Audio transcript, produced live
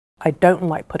I don't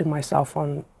like putting myself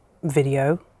on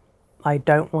video. I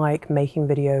don't like making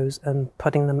videos and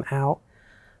putting them out,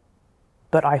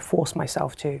 but I force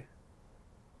myself to,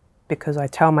 because I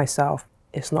tell myself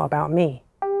it's not about me.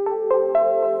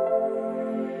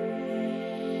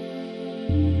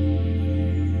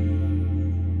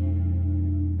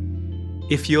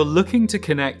 If you're looking to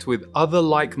connect with other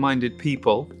like-minded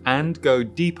people and go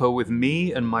deeper with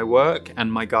me and my work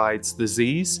and my guides, the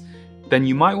Z's, then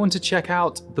you might want to check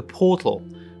out The Portal,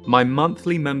 my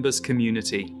monthly members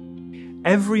community.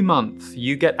 Every month,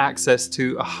 you get access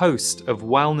to a host of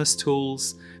wellness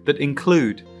tools that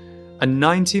include a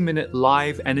 90-minute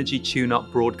live energy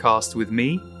tune-up broadcast with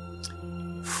me,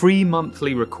 free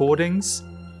monthly recordings,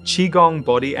 Qigong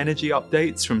body energy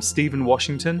updates from Stephen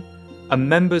Washington, a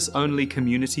members-only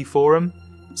community forum,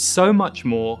 so much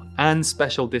more, and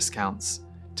special discounts.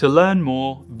 To learn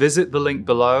more, visit the link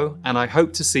below, and I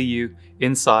hope to see you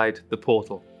inside the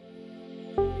portal.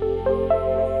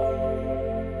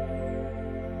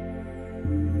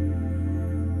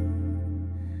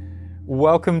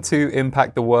 Welcome to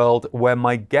Impact the World, where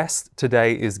my guest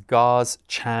today is Gaz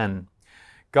Chan.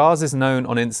 Gaz is known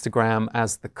on Instagram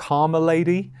as the Karma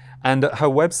Lady, and at her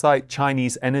website,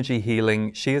 Chinese Energy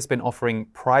Healing, she has been offering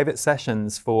private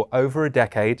sessions for over a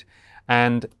decade,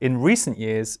 and in recent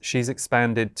years, she's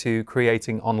expanded to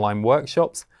creating online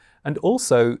workshops and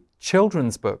also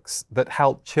children's books that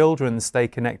help children stay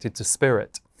connected to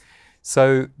spirit.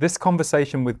 So this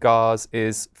conversation with Gaz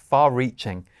is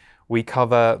far-reaching. We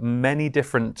cover many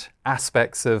different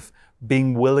aspects of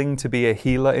being willing to be a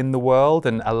healer in the world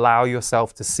and allow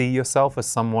yourself to see yourself as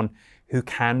someone who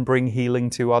can bring healing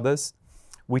to others.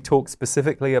 We talk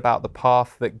specifically about the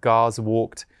path that Gaz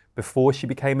walked before she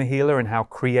became a healer and how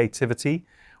creativity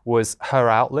was her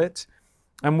outlet.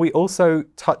 And we also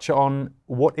touch on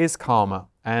what is karma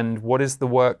and what is the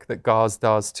work that Gaz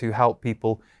does to help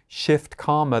people shift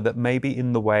karma that may be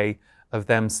in the way of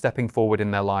them stepping forward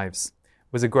in their lives.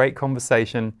 It was a great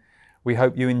conversation. We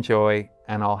hope you enjoy,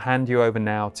 and I'll hand you over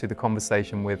now to the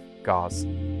conversation with Gaz.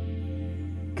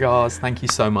 Gaz, thank you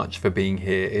so much for being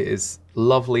here. It is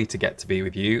lovely to get to be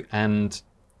with you, and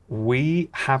we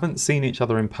haven't seen each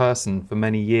other in person for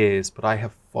many years, but I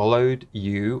have followed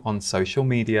you on social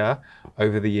media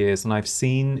over the years, and I've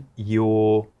seen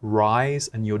your rise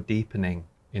and your deepening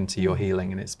into your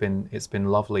healing, and it's been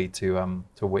lovely to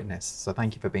witness. So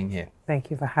thank you for being here.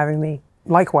 Thank you for having me.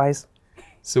 Likewise.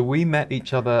 So we met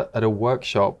each other at a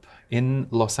workshop in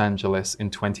Los Angeles in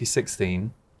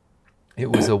 2016.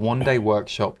 It was a one-day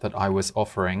workshop that I was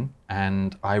offering,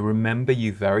 and I remember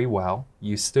you very well.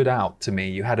 You stood out to me.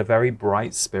 You had a very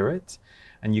bright spirit,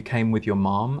 and you came with your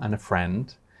mom and a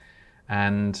friend.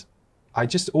 And I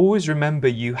just always remember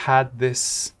you had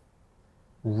this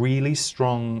really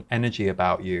strong energy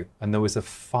about you, and there was a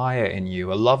fire in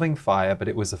you, a loving fire, but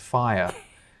it was a fire.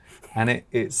 And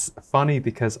it's funny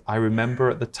because I remember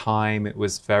at the time it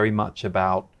was very much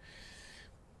about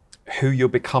who you're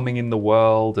becoming in the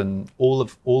world and all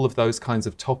of those kinds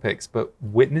of topics. But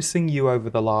witnessing you over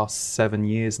the last 7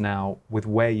 years now with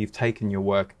where you've taken your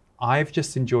work, I've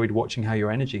just enjoyed watching how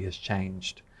your energy has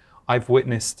changed. I've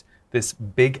witnessed this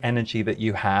big energy that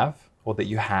you have, or that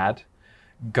you had,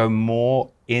 go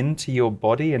more into your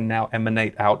body and now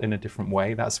emanate out in a different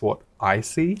way. That's what I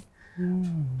see.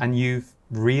 And you've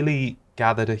really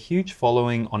gathered a huge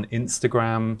following on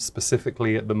Instagram,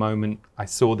 specifically at the moment. I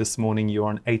saw this morning you're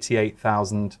on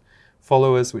 88,000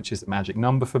 followers, which is a magic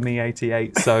number for me,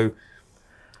 88. So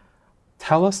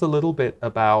tell us a little bit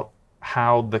about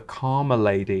how the Karma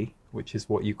Lady, which is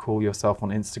what you call yourself on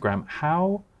Instagram,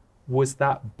 how was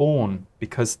that born?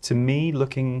 Because to me,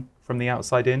 looking from the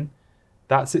outside in,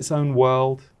 that's its own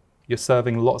world. You're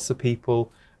serving lots of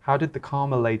people. How did the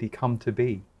Karma Lady come to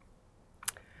be?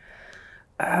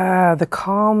 The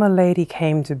Karma Lady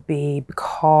came to be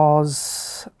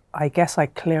because I guess I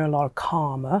clear a lot of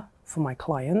karma for my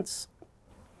clients.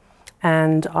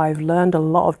 And I've learned a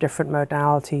lot of different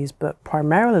modalities, but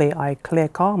primarily I clear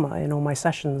karma in all my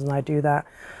sessions, and I do that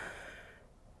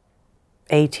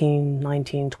 18,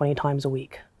 19, 20 times a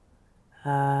week.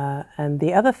 And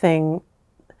the other thing,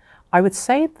 I would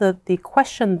say that the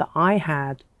question that I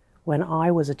had when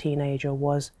I was a teenager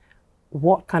was,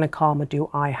 what kind of karma do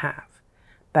I have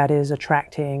that is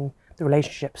attracting the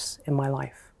relationships in my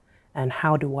life? And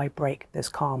how do I break this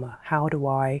karma? How do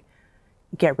I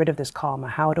get rid of this karma?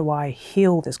 How do I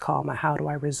heal this karma? How do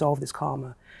I resolve this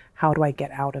karma? How do I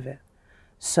get out of it?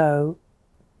 So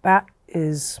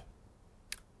that's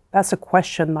a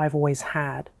question I've always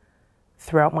had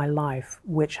throughout my life,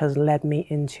 which has led me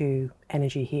into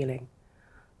energy healing.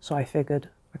 So I figured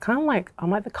I'm like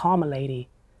the Karma Lady,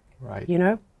 right? You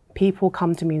know, people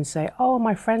come to me and say, oh,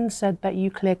 my friend said that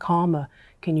you clear karma.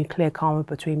 Can you clear karma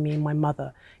between me and my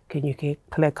mother? Can you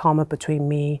clear karma between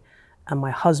me and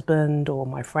my husband or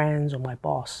my friends or my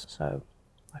boss? So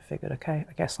I figured, okay,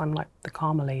 I guess I'm like the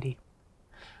karma lady.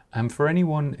 And for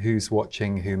anyone who's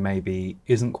watching who maybe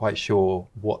isn't quite sure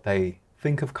what they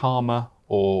think of karma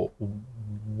or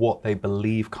what they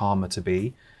believe karma to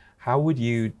be, how would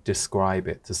you describe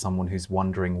it to someone who's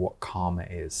wondering what karma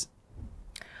is?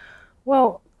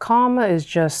 Well, karma is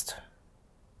just,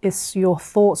 it's your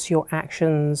thoughts, your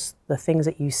actions, the things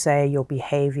that you say, your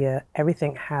behavior.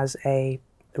 Everything has a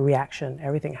reaction.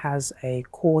 Everything has a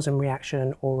cause and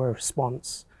reaction or a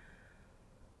response.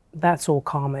 That's all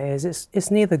karma is.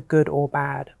 It's neither good or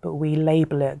bad, but we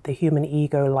label it. The human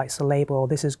ego likes to label, oh,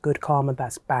 this is good karma,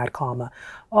 that's bad karma.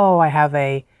 Oh, I have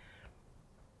a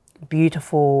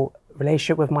beautiful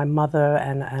relationship with my mother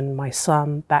and my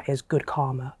son, that is good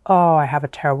karma. Oh, I have a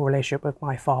terrible relationship with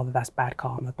my father, that's bad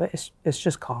karma. But it's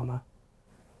just karma.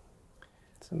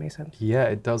 Does that make sense? Yeah,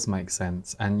 it does make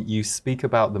sense. And you speak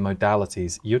about the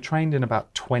modalities. You're trained in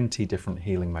about 20 different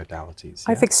healing modalities.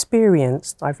 Yeah? I've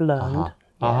experienced, I've learned.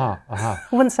 I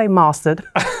wouldn't say mastered.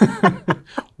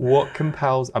 What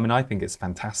compels, I mean, I think it's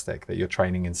fantastic that you're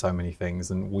training in so many things.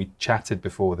 And we chatted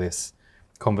before this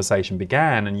conversation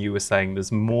began, and you were saying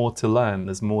there's more to learn,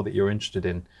 there's more that you're interested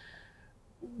in.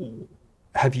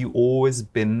 Have you always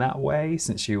been that way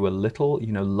since you were little,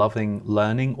 you know, loving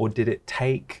learning, or did it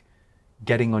take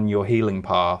getting on your healing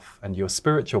path and your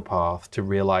spiritual path to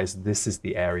realize this is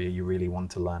the area you really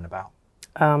want to learn about?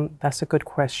 That's a good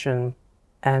question.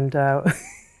 And I'm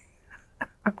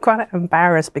kind of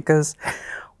embarrassed because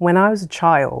when I was a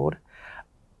child,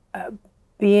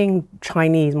 being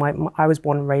Chinese, I was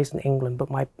born and raised in England,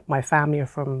 but my family are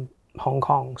from Hong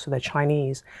Kong, so they're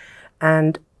Chinese.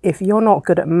 And if you're not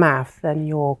good at math, then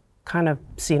you're kind of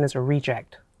seen as a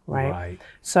reject, right?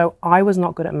 So I was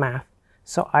not good at math,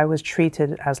 so I was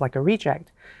treated as like a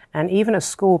reject. And even at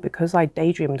school, because I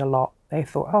daydreamed a lot, they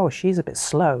thought, oh, she's a bit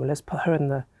slow. Let's put her in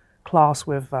the class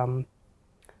with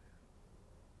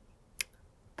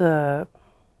the,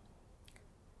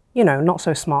 you know, not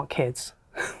so smart kids.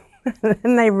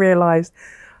 And they realized,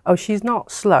 oh, she's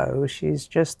not slow, she's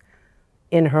just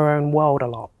in her own world a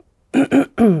lot.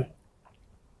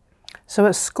 So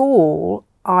at school,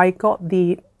 I got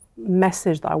the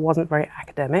message that I wasn't very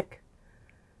academic.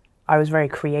 I was very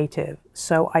creative.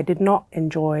 So I did not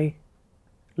enjoy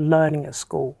learning at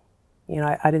school. You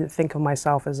know, I didn't think of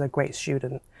myself as a great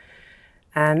student.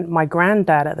 And my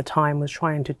granddad at the time was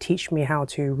trying to teach me how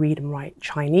to read and write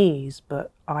Chinese,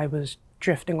 but I was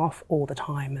drifting off all the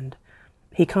time, and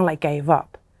he kind of like gave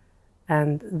up.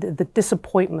 And the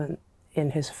disappointment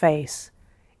in his face,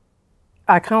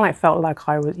 I kind of like felt like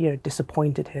I was, you know,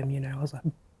 disappointed him, you know, I was a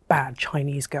bad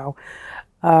Chinese girl.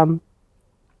 And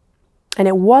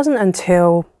it wasn't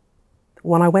until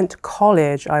when I went to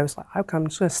college, I was like, okay, I'm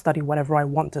just going to study whatever I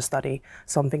want to study,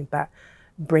 something that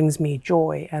brings me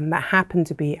joy. And that happened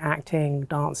to be acting,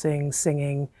 dancing,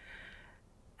 singing.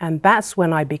 And that's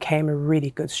when I became a really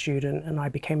good student, and I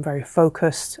became very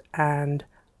focused, and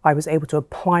I was able to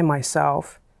apply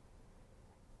myself.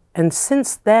 And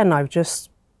since then, I've just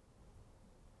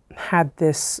had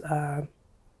this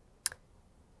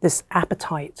this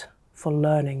appetite for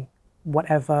learning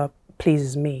whatever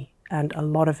pleases me. And a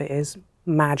lot of it is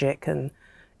magic and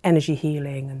energy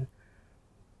healing and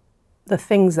the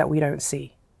things that we don't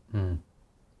see. And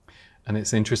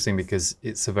it's interesting because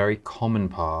it's a very common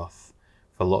path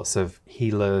for lots of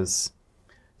healers,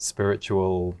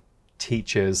 spiritual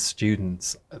teachers,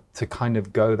 students to kind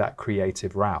of go that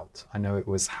creative route. I know it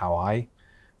was how I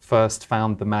first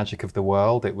found the magic of the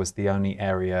world. It was the only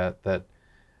area that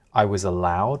I was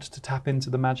allowed to tap into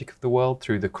the magic of the world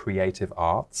through the creative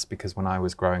arts, because when I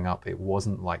was growing up, it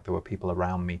wasn't like there were people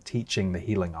around me teaching the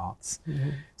healing arts.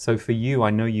 So for you, I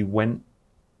know you went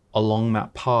along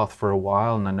that path for a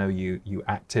while, and I know you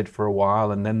acted for a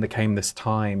while, and then there came this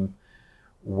time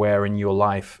where in your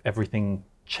life everything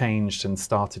changed and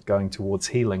started going towards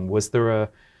healing. Was there a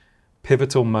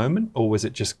pivotal moment, or was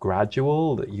it just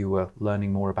gradual that you were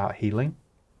learning more about healing?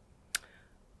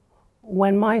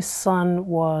 When my son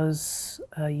was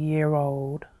a year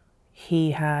old,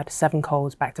 he had 7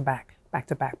 colds back to back,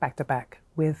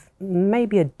 with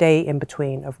maybe a day in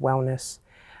between of wellness.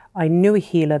 I knew a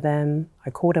healer then.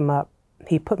 I called him up.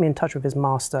 He put me in touch with his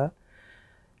master,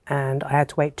 and I had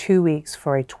to wait 2 weeks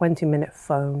for a 20-minute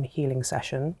phone healing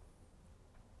session.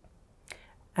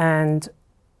 And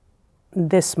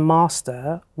this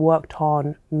master worked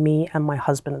on me and my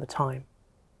husband at the time.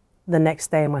 The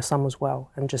next day, my son was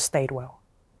well and just stayed well.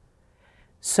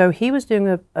 So he was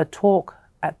doing a talk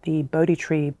at the Bodhi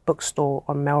Tree bookstore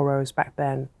on Melrose back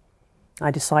then.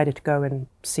 I decided to go and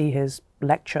see his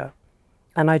lecture,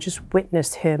 and I just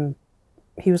witnessed him.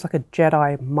 He was like a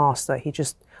Jedi master. He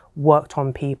just worked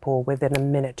on people within a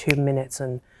minute, 2 minutes,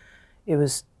 and it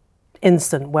was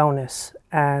instant wellness.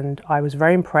 And I was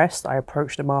very impressed. I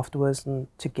approached him afterwards and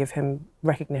to give him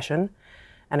recognition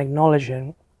and acknowledge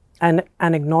him, and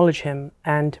acknowledge him.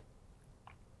 And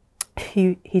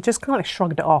he just kind of like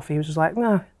shrugged it off. He was just like,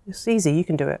 "No, it's easy. You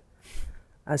can do it."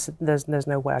 I said, "There's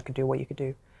no way I could do what you could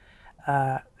do."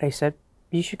 They said,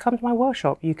 "You should come to my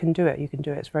workshop. You can do it. You can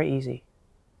do it. It's very easy."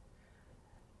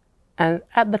 And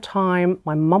at the time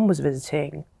my mum was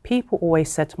visiting, people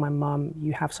always said to my mum,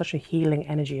 "You have such a healing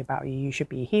energy about you. You should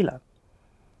be a healer."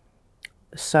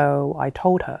 So I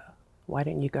told her, "Why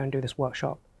don't you go and do this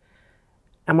workshop?"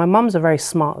 And my mum's a very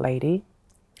smart lady.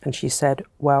 And she said,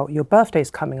 "Well, your birthday's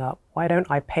coming up. Why don't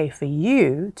I pay for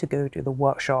you to go do the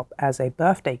workshop as a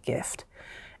birthday gift?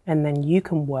 And then you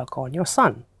can work on your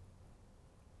son."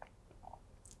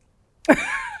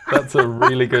 That's a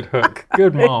really good hook.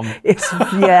 Good mom.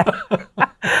 Yeah.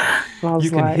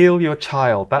 You can heal your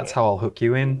child. That's how I'll hook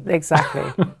you in.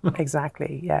 Exactly.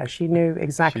 Exactly. Yeah. She knew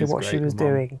exactly what she was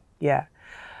doing. Yeah.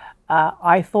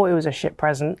 I thought it was a shit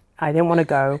present. I didn't want to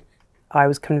go. I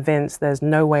was convinced there's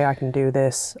no way I can do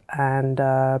this. And,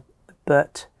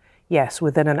 but yes,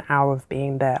 within an hour of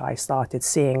being there, I started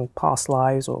seeing past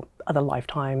lives or other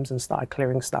lifetimes and started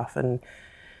clearing stuff. And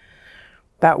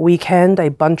that weekend, a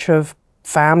bunch of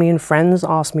family and friends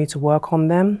asked me to work on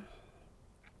them.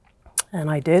 And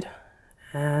I did.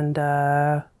 And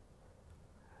then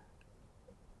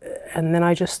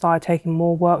I just started taking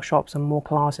more workshops and more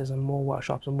classes and more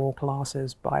workshops and more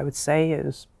classes. But I would say it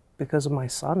was because of my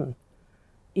son.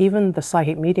 Even the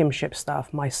psychic mediumship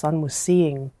stuff, my son was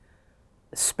seeing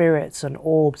spirits and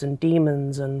orbs and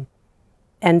demons and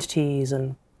entities.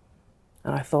 And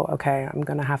I thought, okay, I'm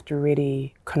going to have to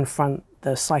really confront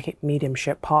the psychic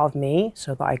mediumship part of me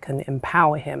so that I can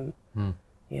empower him,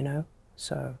 you know?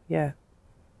 So, yeah.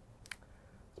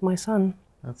 It's my son.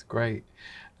 That's great.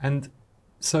 And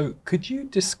so could you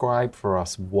describe for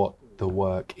us what the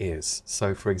work is?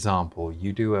 So, for example,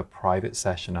 you do a private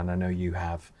session, and I know you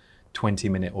have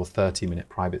 20-minute or 30-minute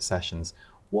private sessions.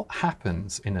 What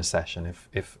happens in a session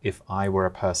if I were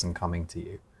a person coming to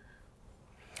you?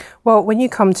 Well, when you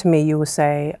come to me, you will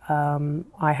say,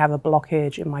 I have a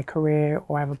blockage in my career,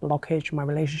 or I have a blockage in my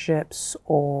relationships,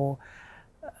 or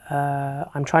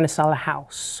I'm trying to sell a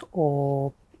house,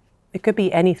 or it could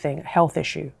be anything, a health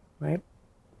issue, right?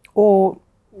 Or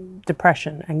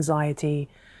depression, anxiety,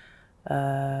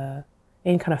 any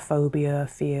kind of phobia,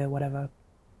 fear, whatever.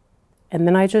 And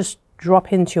then I just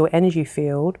drop into your energy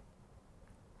field,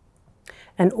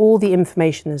 and all the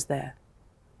information is there.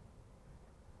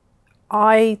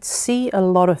 I see a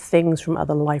lot of things from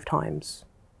other lifetimes.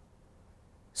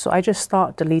 So I just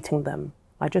start deleting them.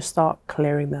 I just start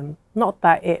clearing them. Not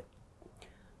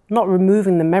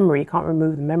removing the memory, you can't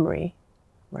remove the memory,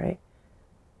 right?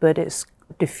 But it's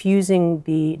diffusing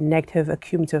the negative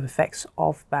accumulative effects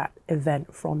of that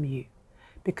event from you.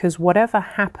 Because whatever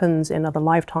happens in other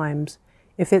lifetimes,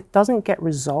 if it doesn't get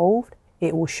resolved,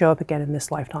 it will show up again in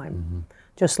this lifetime. Mm-hmm.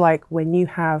 Just like when you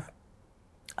have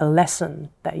a lesson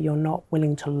that you're not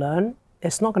willing to learn,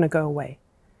 it's not going to go away.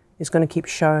 It's going to keep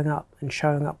showing up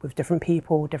with different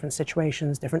people, different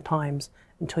situations, different times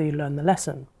until you learn the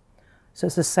lesson. So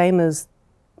it's the same as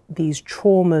these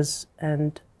traumas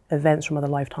and events from other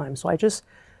lifetimes. So I just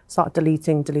start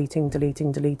deleting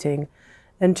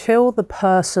until the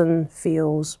person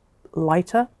feels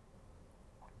lighter,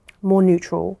 more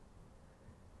neutral,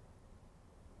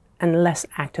 and less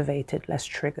activated, less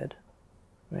triggered,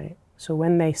 right? So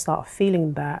when they start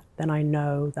feeling that, then I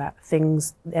know that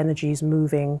things, the energy is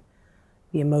moving,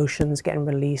 the emotions getting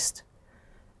released,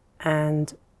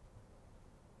 and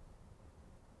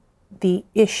the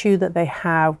issue that they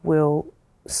have will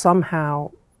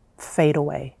somehow fade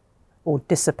away or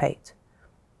dissipate,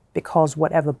 because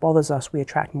whatever bothers us, we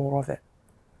attract more of it.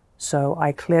 So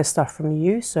I clear stuff from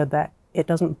you so that it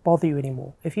doesn't bother you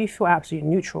anymore. If you feel absolutely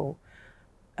neutral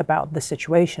about the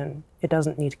situation, it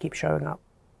doesn't need to keep showing up.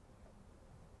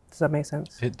 Does that make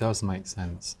sense? It does make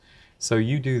sense. So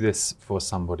you do this for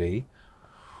somebody.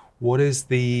 What is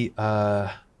the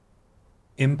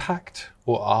impact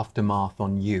or aftermath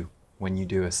on you when you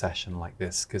do a session like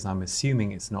this? Because I'm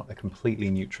assuming it's not a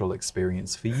completely neutral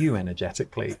experience for you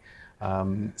energetically.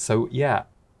 So yeah,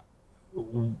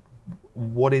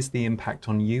 what is the impact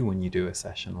on you when you do a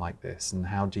session like this? And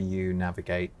how do you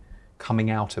navigate coming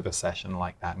out of a session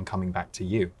like that and coming back to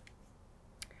you?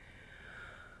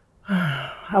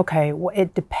 Okay, well,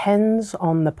 it depends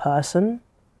on the person.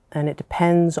 and it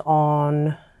depends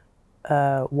on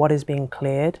what is being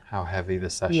cleared. How heavy the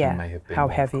session may have been. How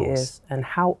heavy it is, and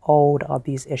how old are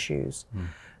these issues.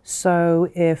 So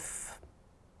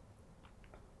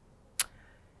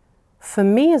for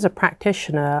me as a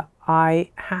practitioner,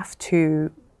 I have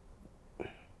to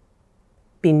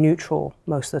be neutral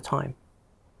most of the time.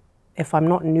 If I'm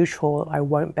not neutral, I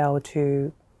won't be able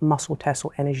to muscle test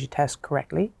or energy test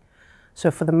correctly.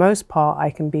 So for the most part, I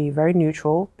can be very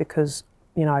neutral because,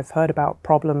 you know, I've heard about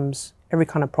problems, every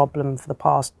kind of problem for the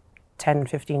past 10,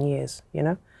 15 years, you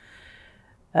know.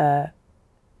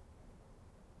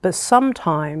 But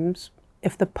sometimes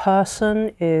if the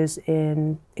person is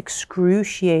in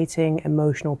excruciating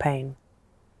emotional pain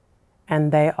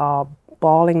and they are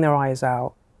bawling their eyes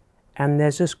out and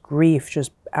there's just grief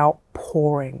just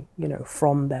outpouring, you know,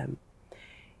 from them,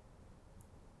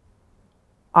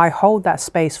 I hold that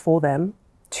space for them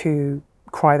to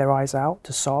cry their eyes out,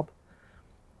 to sob.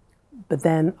 But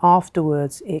then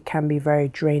afterwards, it can be very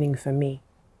draining for me.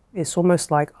 It's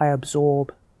almost like I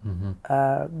absorb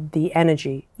the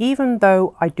energy. Even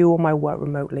though I do all my work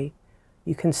remotely,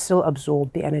 you can still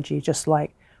absorb the energy, just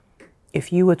like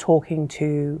if you were talking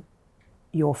to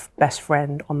your best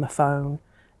friend on the phone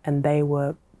and they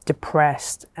were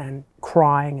depressed and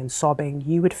crying and sobbing,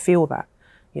 you would feel that,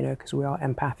 you know, because we are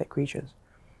empathic creatures.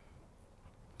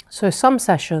 So some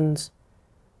sessions,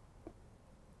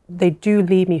 they do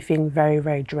leave me feeling very,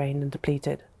 very drained and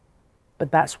depleted.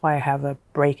 But that's why I have a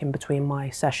break in between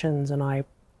my sessions and I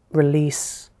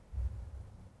release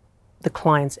the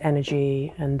client's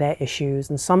energy and their issues.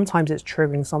 And sometimes it's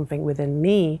triggering something within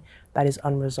me that is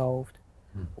unresolved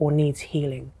or needs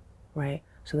healing, right?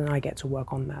 So then I get to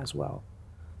work on that as well.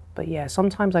 But yeah,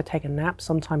 sometimes I take a nap,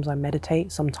 sometimes I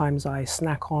meditate, sometimes I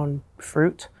snack on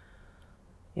fruit.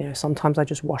 You know, sometimes I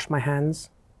just wash my hands.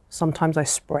 Sometimes I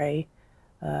spray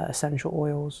essential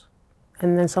oils.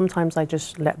 And then sometimes I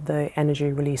just let the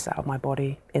energy release out of my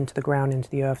body into the ground, into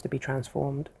the earth to be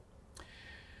transformed.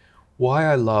 Why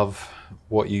I love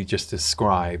what you just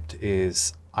described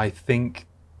is I think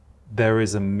there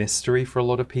is a mystery for a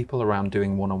lot of people around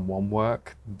doing one-on-one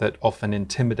work that often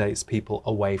intimidates people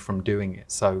away from doing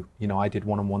it. So, you know, I did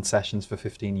one-on-one sessions for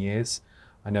 15 years.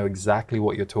 I know exactly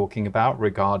what you're talking about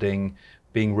regarding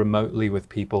being remotely with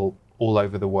people all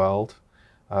over the world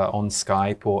on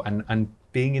Skype and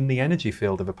being in the energy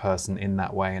field of a person in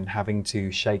that way and having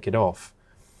to shake it off.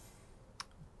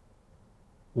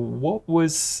 What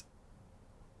was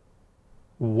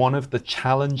one of the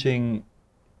challenging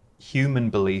human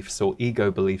beliefs or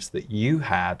ego beliefs that you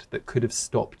had that could have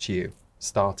stopped you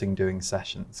starting doing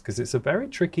sessions? Because it's a very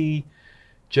tricky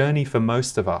journey for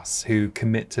most of us who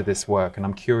commit to this work. And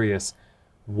I'm curious,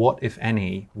 what, if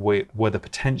any, were the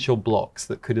potential blocks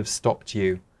that could have stopped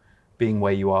you being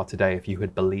where you are today if you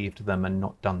had believed them and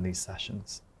not done these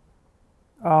sessions?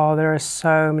 Oh, there are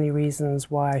so many reasons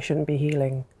why I shouldn't be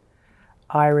healing.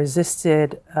 I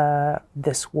resisted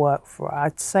this work for,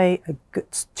 I'd say, a good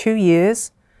 2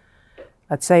 years.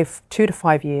 I'd say 2 to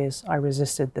 5 years I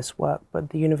resisted this work,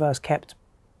 but the universe kept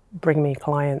bringing me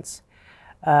clients.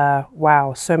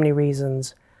 Wow, so many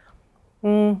reasons.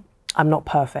 I'm not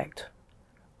perfect.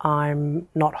 I'm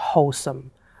not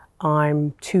wholesome.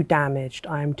 I'm too damaged.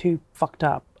 I'm too fucked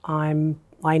up. I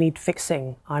need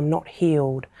fixing. I'm not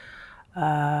healed.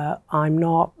 I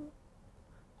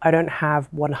don't have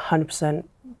 100%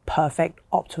 perfect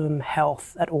optimum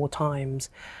health at all times.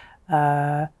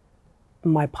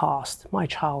 My past, my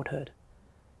childhood,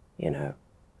 you know,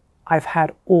 I've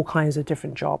had all kinds of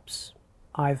different jobs.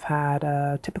 I've had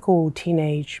a typical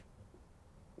teenage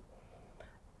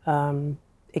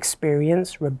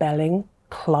experience, rebelling,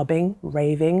 clubbing,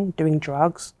 raving, doing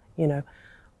drugs, you know,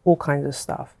 all kinds of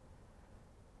stuff.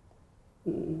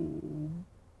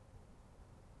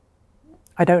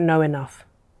 I don't know enough.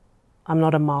 I'm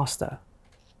not a master,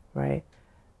 right?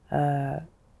 I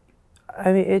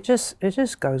mean, it just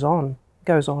goes on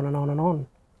and on and on.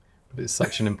 But it's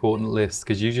such an important list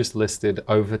because you just listed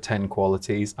over 10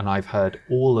 qualities and I've heard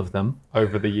all of them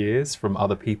over the years from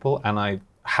other people and I've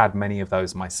had many of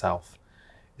those myself.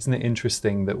 Isn't it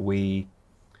interesting that we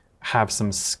have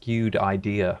some skewed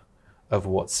idea of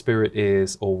what spirit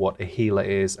is or what a healer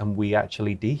is, and we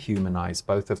actually dehumanize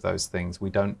both of those things. We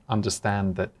don't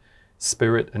understand that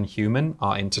spirit and human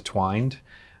are intertwined.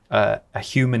 A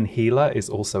human healer is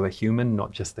also a human,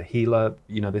 not just a healer.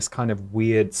 You know, this kind of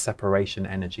weird separation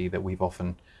energy that we've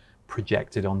often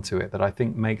projected onto it that I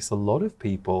think makes a lot of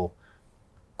people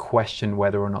question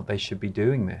whether or not they should be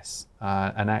doing this.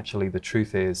 And actually the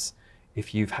truth is,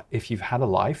 if you've had a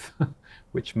life,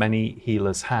 which many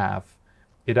healers have,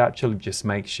 it actually just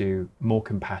makes you more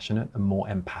compassionate and more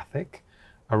empathic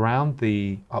around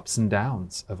the ups and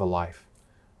downs of a life.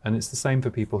 And it's the same for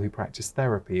people who practice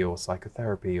therapy or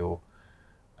psychotherapy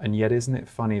and yet isn't it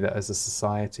funny that as a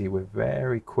society we're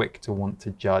very quick to want to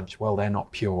judge, well, they're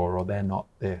not pure or they're not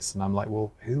this. And I'm like,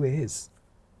 well, who is?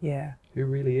 Yeah. Who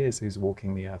really is who's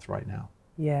walking the earth right now?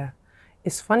 Yeah.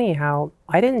 It's funny how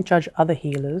I didn't judge other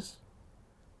healers,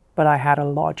 but I had a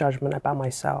lot of judgment about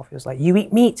myself. It was like, you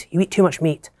eat meat, you eat too much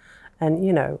meat. And,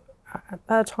 at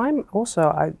the time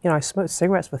also, I smoked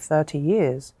cigarettes for 30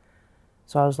 years.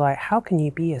 So I was like, how can you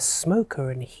be a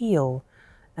smoker and heal?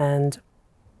 And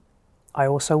I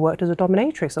also worked as a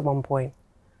dominatrix at one point.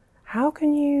 How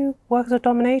can you work as a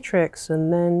dominatrix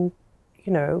and then,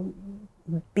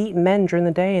 beat men during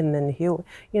the day and then heal,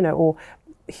 or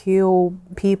heal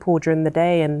people during the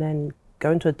day and then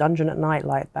go into a dungeon at night?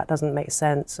 Like, that doesn't make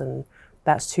sense, and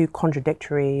that's too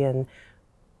contradictory, and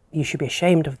you should be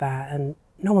ashamed of that, and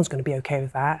no one's going to be okay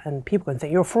with that, and people are going to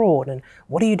think you're a fraud, and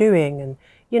what are you doing? And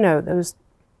there was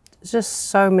just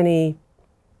so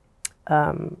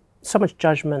much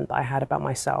judgment that I had about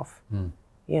myself.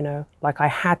 Like I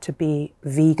had to be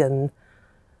vegan,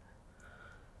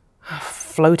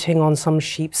 floating on some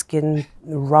sheepskin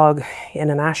rug in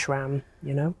an ashram,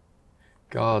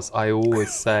 Guys, I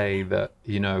always say that,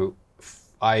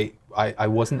 I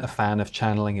wasn't a fan of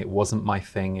channeling. It wasn't my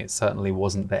thing. It certainly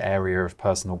wasn't the area of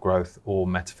personal growth or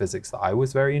metaphysics that I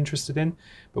was very interested in.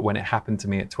 But when it happened to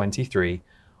me at 23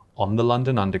 on the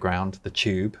London Underground, the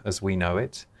Tube as we know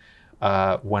it,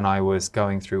 when I was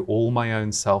going through all my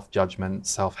own self-judgment,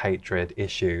 self-hatred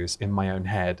issues in my own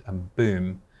head, and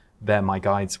boom, there my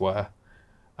guides were.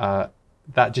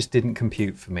 That just didn't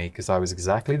compute for me because I was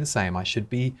exactly the same. I should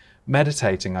be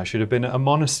meditating. I should have been at a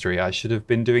monastery. I should have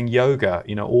been doing yoga,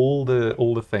 all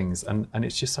the things. And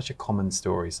it's just such a common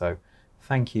story. So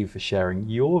thank you for sharing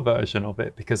your version of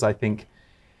it, because I think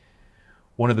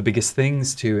one of the biggest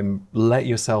things to let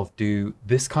yourself do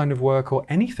this kind of work or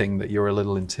anything that you're a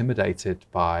little intimidated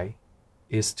by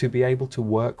is to be able to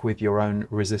work with your own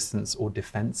resistance or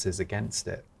defenses against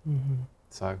it. Mm-hmm.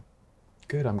 So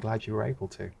good. I'm glad you were able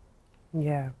to.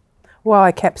 Yeah. Well,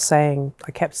 I kept saying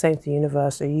to the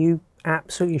universe, are you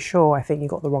absolutely sure? I think you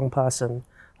got the wrong person.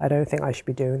 I don't think I should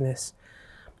be doing this.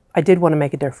 I did want to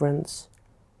make a difference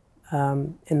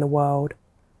in the world.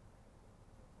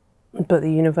 But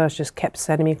the universe just kept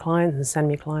sending me clients and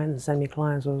sending me clients and sending me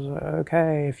clients. I was like,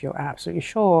 okay, if you're absolutely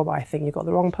sure, but I think you got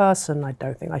the wrong person. I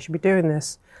don't think I should be doing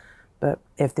this. But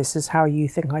if this is how you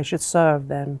think I should serve,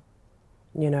 then,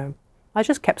 I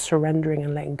just kept surrendering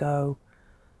and letting go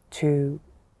to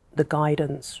the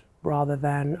guidance rather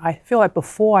than, I feel like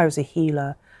before I was a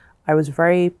healer, I was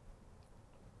very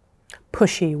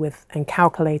pushy with and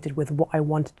calculated with what I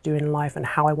wanted to do in life and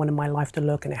how I wanted my life to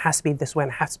look, and it has to be this way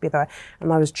and it has to be that way.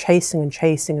 And I was chasing and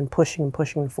pushing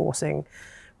and forcing.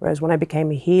 Whereas when I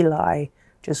became a healer, I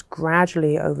just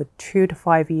gradually over 2 to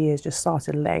 5 years just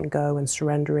started letting go and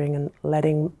surrendering and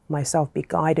letting myself be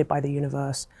guided by the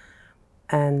universe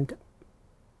and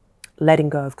letting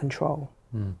go of control.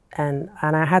 And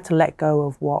I had to let go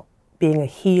of what being a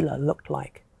healer looked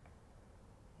like,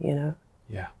 Yeah.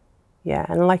 Yeah,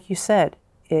 and like you said,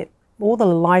 all the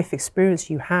life experience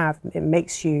you have, it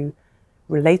makes you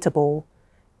relatable,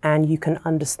 and you can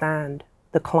understand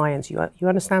the clients. You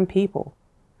understand people,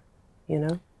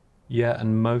 Yeah,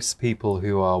 and most people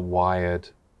who are wired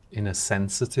in a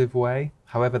sensitive way,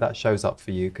 however that shows up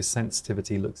for you, because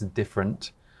sensitivity looks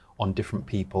different on different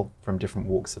people from different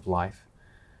walks of life.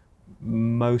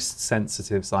 Most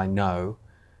sensitives I know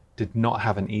did not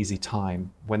have an easy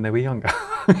time when they were younger.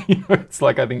 It's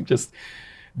like, I think just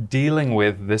dealing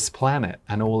with this planet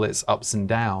and all its ups and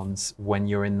downs when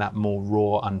you're in that more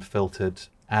raw, unfiltered,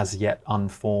 as yet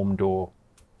unformed or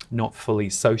not fully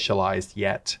socialized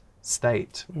yet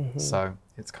state. Mm-hmm. So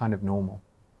it's kind of normal.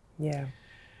 Yeah.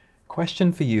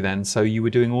 Question for you then. So you were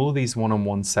doing all of these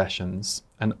one-on-one sessions,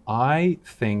 and I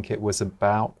think it was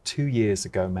about 2 years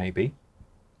ago maybe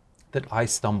that I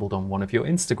stumbled on one of your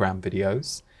Instagram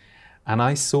videos, and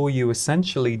I saw you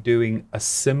essentially doing a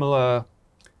similar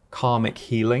karmic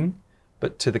healing,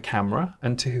 but to the camera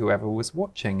and to whoever was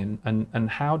watching. And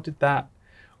how did that,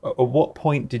 at what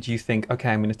point did you think, okay,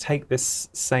 I'm going to take this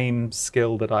same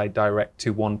skill that I direct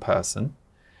to one person,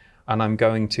 and I'm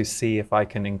going to see if I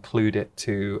can include it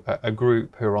to a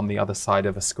group who are on the other side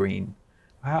of a screen?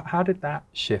 How did that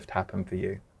shift happen for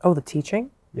you? Oh, the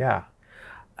teaching? Yeah.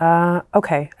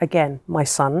 Okay, again, my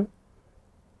son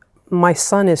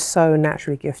is so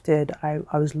naturally gifted.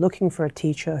 I was looking for a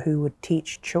teacher who would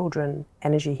teach children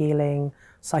energy healing,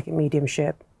 psychic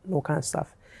mediumship, all kinds of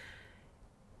stuff.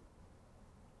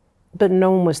 But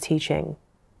no one was teaching.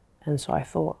 And so I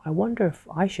thought, I wonder if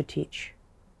I should teach.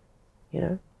 you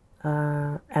know.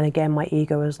 And again, my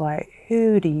ego is like,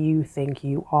 who do you think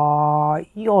you are?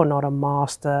 You're not a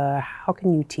master. How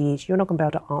can you teach? You're not going to be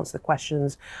able to answer the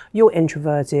questions. You're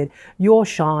introverted. You're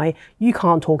shy. You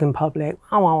can't talk in public.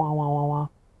 Wah, wah, wah, wah, wah, wah.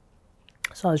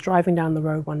 So I was driving down the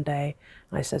road one day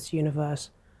and I said to the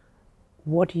universe,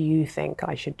 what do you think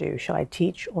I should do? Shall I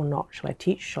teach or not? Shall I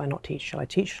teach? Shall I not teach? Shall I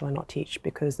teach? Shall I not teach?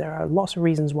 Because there are lots of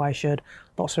reasons why I should,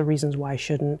 lots of reasons why I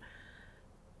shouldn't.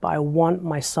 But I want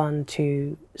my son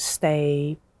to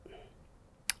stay,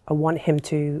 I want him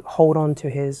to hold on to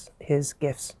his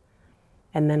gifts.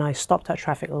 And then I stopped at a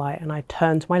traffic light and I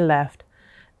turned to my left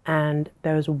and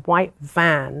there was a white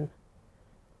van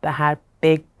that had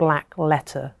big black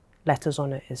letters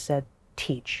on it. It said,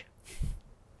 teach.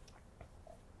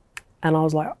 And I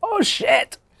was like, oh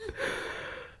shit.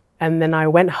 And then I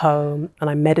went home and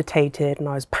I meditated and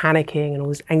I was panicking and all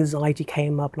this anxiety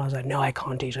came up and I was like, no, I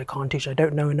can't teach. I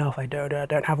don't know enough. I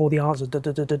don't have all the answers.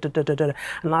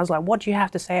 And I was like, what do you have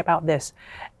to say about this?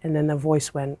 And then the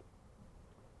voice went,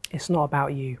 it's not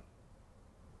about you.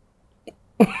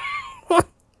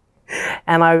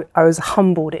 And I was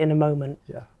humbled in a moment.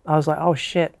 Yeah. I was like, oh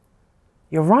shit,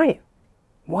 you're right.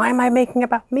 Why am I making it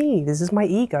about me? This is my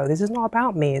ego. This is not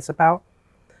about me. It's about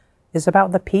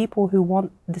the people who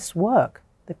want this work,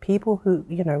 the people who,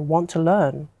 you know, want to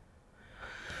learn.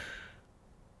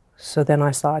 So then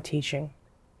I started teaching.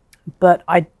 But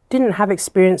I didn't have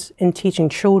experience in teaching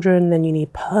children. Then you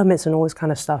need permits and all this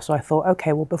kind of stuff. So I thought,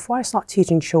 okay, well, before I start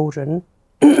teaching children,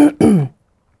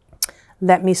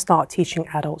 let me start teaching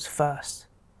adults first.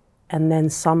 And then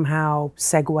somehow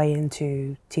segue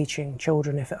into teaching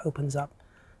children if it opens up.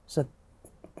 So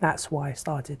that's why I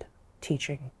started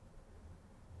teaching.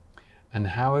 And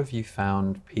how have you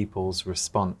found people's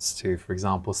response to, for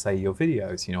example, say your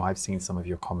videos? You know, I've seen some of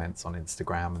your comments on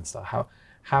Instagram and stuff.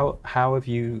 How have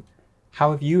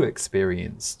you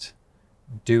experienced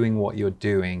doing what you're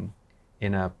doing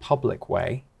in a public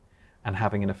way and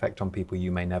having an effect on people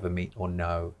you may never meet or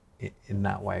know in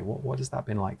that way? What has that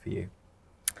been like for you?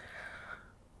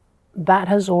 That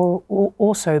has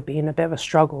also been a bit of a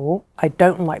struggle. I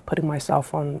don't like putting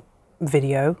myself on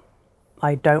video.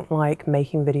 I don't like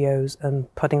making videos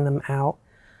and putting them out,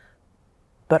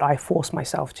 but I force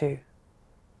myself to,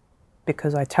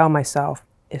 because I tell myself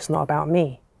it's not about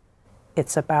me.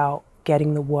 It's about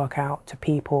getting the work out to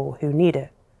people who need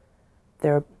it.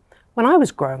 When I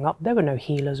was growing up, there were no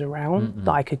healers around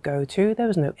that I could go to. There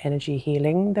was no energy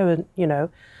healing. There were, you know,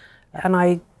 and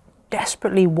I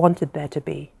desperately wanted there to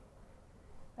be.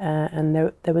 And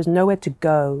there was nowhere to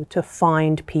go to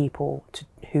find people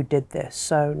who did this.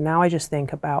 So now I just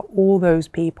think about all those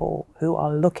people who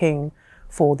are looking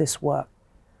for this work.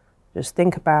 Just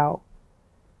think about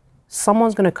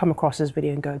someone's going to come across this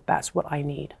video and go, that's what I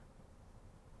need.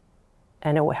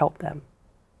 And it will help them.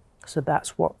 So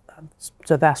that's what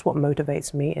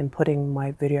motivates me in putting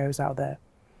my videos out there.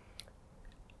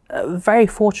 Very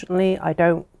fortunately, I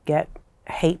don't get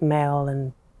hate mail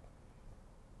and,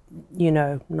 you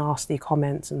know, nasty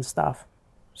comments and stuff.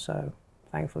 So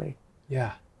thankfully.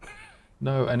 Yeah.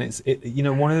 No, and it's you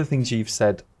know, one of the things you've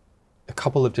said a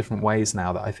couple of different ways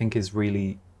now that I think is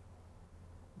really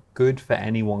good for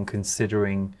anyone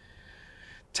considering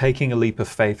taking a leap of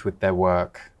faith with their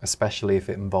work, especially if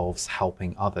it involves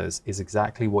helping others, is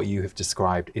exactly what you have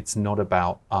described. It's not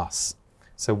about us.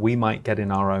 So we might get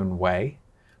in our own way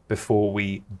before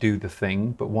we do the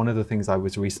thing. But one of the things I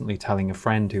was recently telling a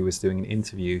friend who was doing an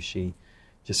interview, she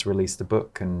just released a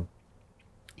book and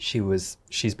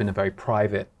she's been a very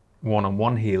private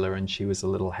one-on-one healer, and she was a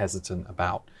little hesitant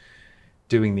about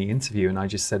doing the interview. And I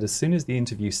just said, as soon as the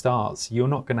interview starts, you're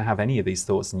not going to have any of these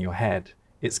thoughts in your head.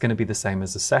 It's going to be the same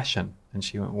as a session. And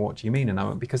she went, what do you mean? And I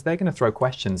went, because they're going to throw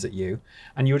questions at you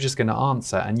and you're just going to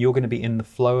answer, and you're going to be in the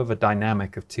flow of a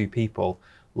dynamic of two people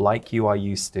like you are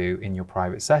used to in your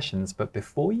private sessions. But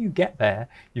before you get there,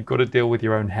 you've got to deal with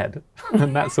your own head.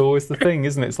 And that's always the thing,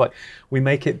 isn't it? It's like we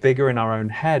make it bigger in our own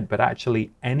head, but actually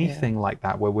anything like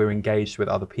that where we're engaged with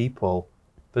other people,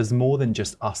 there's more than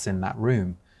just us in that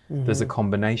room. There's a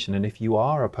combination. And if you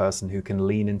are a person who can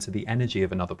lean into the energy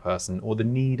of another person or the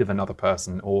need of another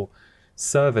person or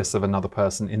service of another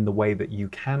person in the way that you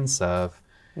can serve,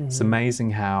 it's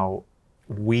amazing how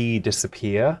we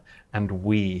disappear and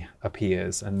we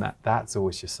appears. And that's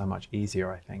always just so much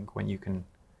easier, I think, when you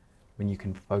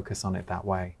can focus on it that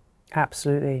way.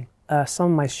 Absolutely.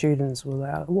 Some of my students were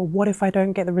like, well, what if I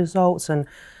don't get the results and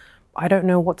I don't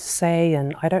know what to say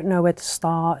and I don't know where to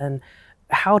start and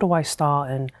how do I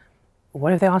start? And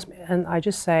what if they ask me? And I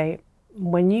just say,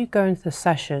 when you go into the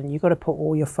session, you've got to put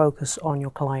all your focus on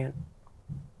your client.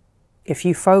 if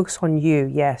you focus on you,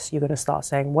 yes, you're going to start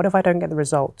saying, what if I don't get the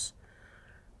results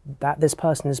that this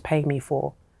person is paying me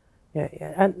for?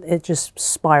 And it just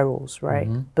spirals, right?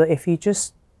 But if you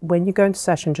just, when you go into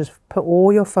session, just put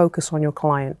all your focus on your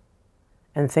client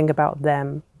and think about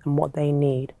them and what they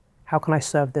need. How can I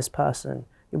serve this person?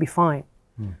 You'll be fine.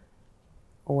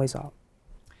 Always are.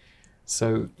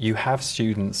 So you have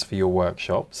students for your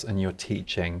workshops and your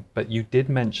teaching, but you did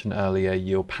mention earlier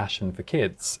your passion for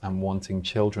kids and wanting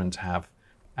children to have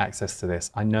access to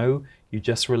this. I know you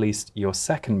just released your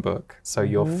second book. So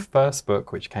your first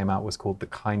book, which came out, was called The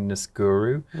Kindness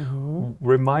Guru.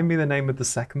 Remind me the name of the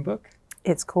second book.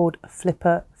 It's called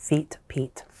Flipper Feet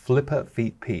Pete. Flipper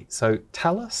Feet Pete. So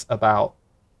tell us about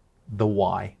the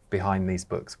why behind these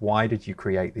books. Why did you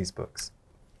create these books?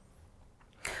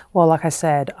 Well, like I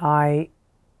said, I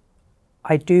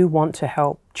do want to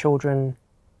help children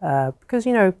because,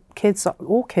 you know,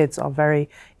 all kids are very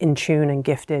in tune and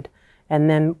gifted. And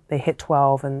then they hit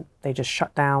 12 and they just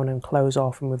shut down and close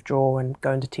off and withdraw and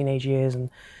go into teenage years, and,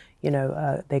 you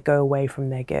know, they go away from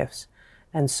their gifts.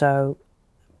 And so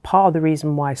part of the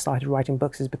reason why I started writing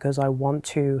books is because I want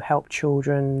to help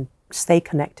children stay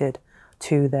connected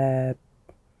to their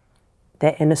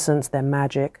innocence, their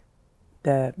magic,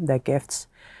 their gifts.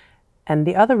 And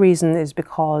the other reason is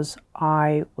because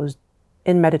I was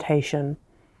in meditation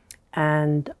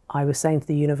and I was saying to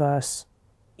the universe,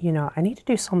 you know, I need to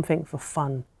do something for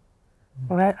fun.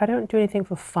 Well, I don't do anything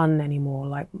for fun anymore.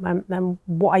 Like, and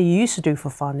what I used to do for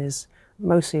fun is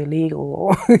mostly illegal,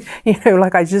 or, you know,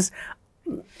 like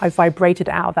I vibrated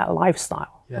out of that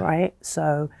lifestyle, right?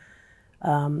 So,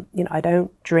 you know, I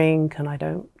don't drink and I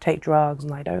don't take drugs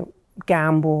and I don't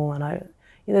gamble, and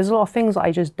you know, there's a lot of things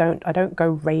that I don't go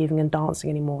raving and dancing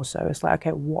anymore. So it's like,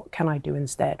 okay, what can I do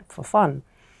instead for fun?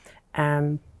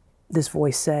 And this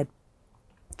voice said,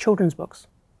 children's books.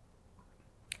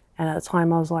 And at the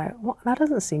time I was like, what? That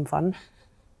doesn't seem fun.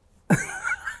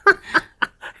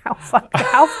 How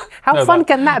fun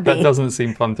can that be? That doesn't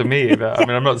seem fun to me either. I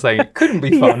mean, I'm not saying it couldn't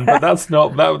be fun, but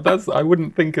that's I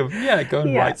wouldn't think of, go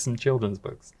and write some children's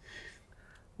books.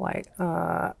 Like,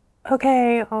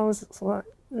 okay, I was like,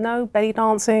 no, belly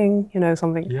dancing, you know,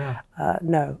 something. Yeah.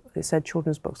 No, it said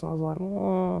children's books. And I was like,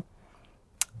 oh.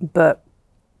 But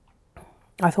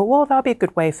I thought, well, that'll be a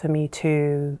good way for me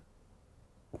to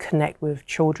connect with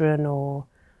children, or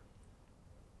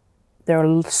there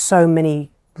are so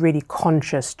many really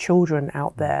conscious children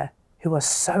out there who are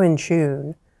so in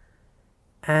tune,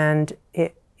 and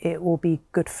it will be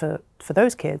good for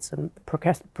those kids and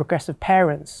progressive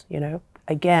parents, you know.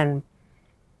 Again,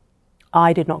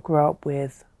 I did not grow up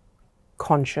with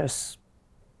conscious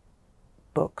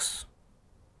books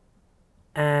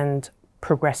and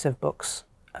progressive books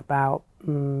about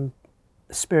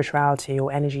spirituality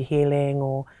or energy healing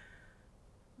or,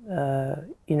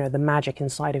 you know, the magic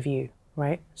inside of you,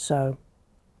 right? So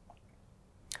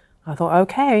I thought,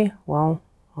 okay, well,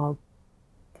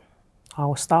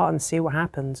 I'll start and see what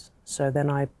happens. So then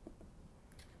I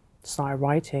started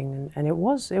writing, and it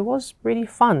was really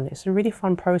fun. It's a really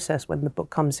fun process when the book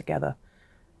comes together.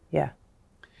 Yeah.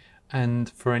 And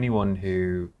for anyone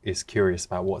who is curious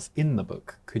about what's in the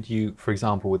book, could you, for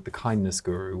example, with The Kindness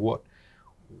Guru,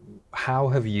 how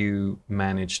have you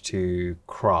managed to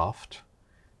craft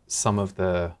some of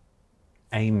the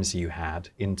aims you had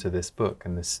into this book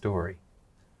and this story?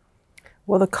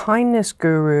 Well, The Kindness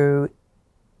Guru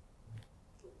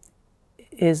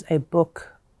is a book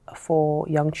for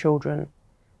young children,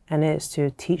 and it's to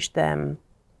teach them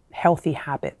healthy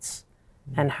habits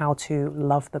and how to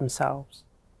love themselves.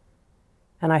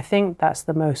 And I think that's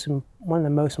one of the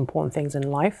most important things in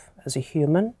life as a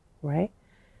human, right?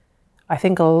 I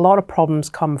think a lot of problems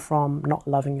come from not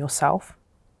loving yourself.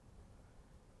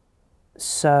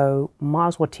 So might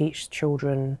as well teach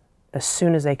children as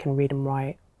soon as they can read and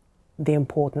write the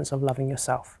importance of loving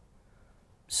yourself.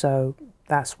 So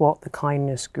that's what The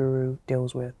Kindness Guru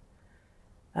deals with.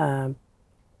 And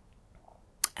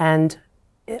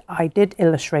I did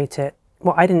illustrate it.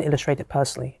 Well, I didn't illustrate it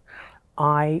personally.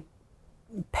 I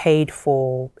paid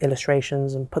for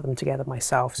illustrations and put them together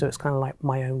myself. So it's kind of like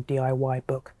my own DIY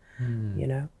book, you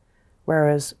know.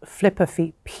 Whereas Flipper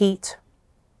Feet Pete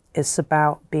is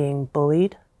about being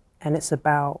bullied, and it's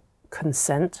about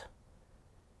consent,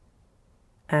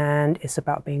 and it's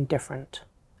about being different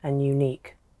and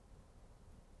unique.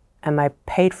 And I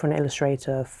paid for an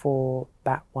illustrator for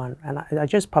that one, and I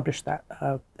just published that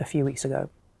a few weeks ago.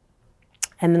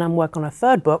 And then I'm working on a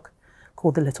third book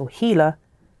called The Little Healer,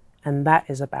 and that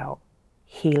is about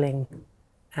healing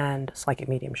and psychic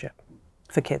mediumship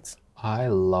for kids. I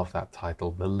love that title,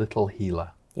 The Little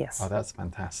Healer. Yes. Oh, that's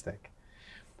fantastic.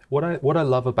 What I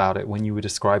love about it, when you were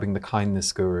describing the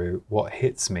kindness guru, what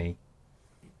hits me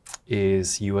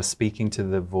is you are speaking to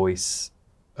the voice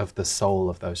of the soul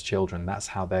of those children. That's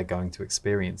how they're going to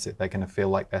experience it. They're going to feel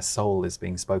like their soul is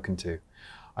being spoken to.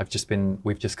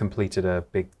 We've just completed a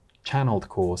big channeled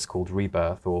course called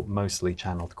Rebirth, or mostly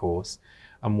channeled course.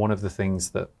 And one of the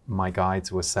things that my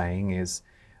guides were saying is,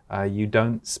 you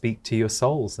don't speak to your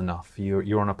souls enough.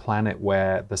 You're on a planet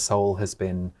where the soul has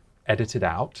been edited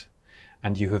out,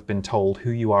 and you have been told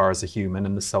who you are as a human,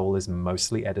 and the soul is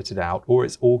mostly edited out, or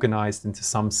it's organized into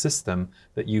some system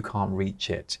that you can't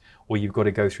reach it, or you've got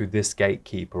to go through this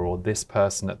gatekeeper or this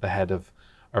person at the head of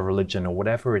a religion or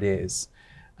whatever it is.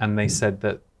 And they said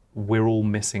that we're all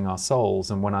missing our souls.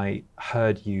 And when I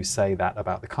heard you say that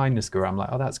about the kindness guru, I'm like,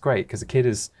 oh, that's great, because a kid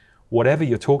is, whatever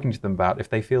you're talking to them about, if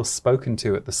they feel spoken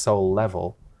to at the soul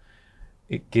level,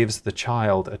 it gives the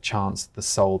child a chance the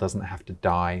soul doesn't have to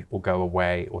die or go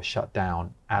away or shut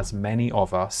down, as many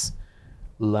of us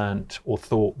learnt or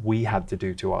thought we had to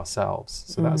do to ourselves.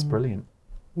 So that's brilliant.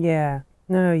 Yeah.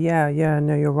 No,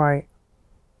 no, you're right.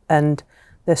 And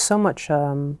there's so much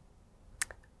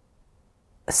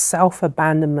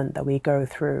self-abandonment that we go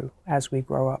through as we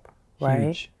grow up, right?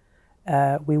 Huge.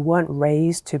 We weren't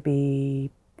raised to be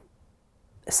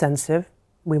sensitive.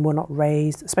 We were not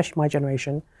raised, especially my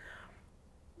generation,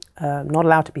 not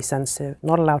allowed to be sensitive,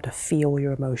 not allowed to feel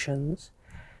your emotions,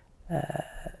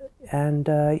 and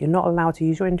you're not allowed to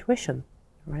use your intuition,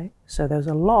 right? So there's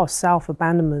a lot of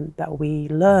self-abandonment that we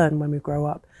learn when we grow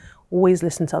up. Always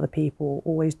listen to other people,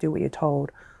 always do what you're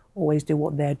told, always do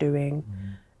what they're doing.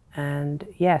 And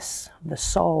yes, the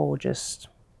soul just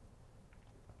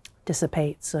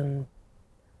dissipates, and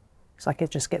it's like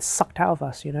it just gets sucked out of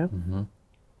us, you know?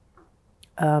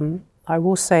 I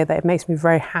will say that it makes me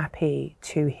very happy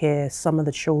to hear some of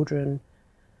the children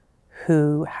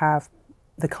who have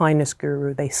the kindness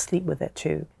guru, they sleep with it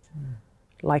too.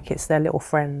 Like it's their little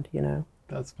friend, you know?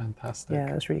 That's fantastic.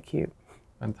 Yeah, that's really cute.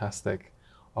 Fantastic.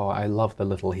 Oh, I love the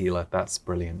little healer. That's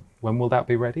brilliant. When will that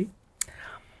be ready?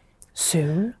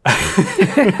 Soon.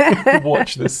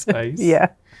 Watch this space. Yeah.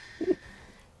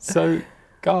 So,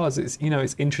 Gaz, it's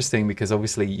interesting because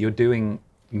obviously you're doing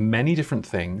many different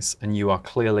things, and you are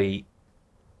clearly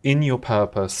in your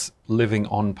purpose, living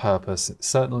on purpose,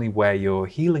 certainly where your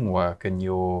healing work and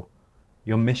your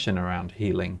mission around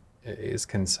healing is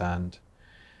concerned.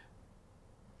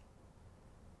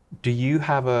 Do you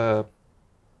have a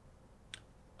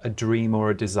dream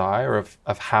or a desire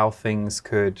of how things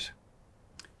could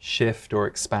shift or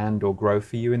expand or grow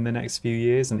for you in the next few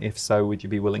years? And if so, would you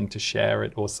be willing to share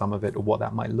it, or some of it, or what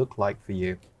that might look like for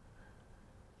you?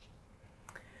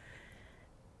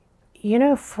 You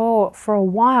know, for a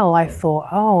while I thought,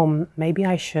 oh, maybe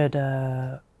I should,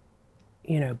 buy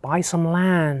some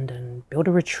land and build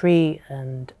a retreat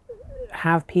and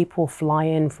have people fly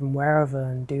in from wherever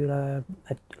and do a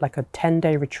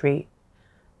 10-day retreat.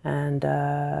 And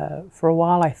for a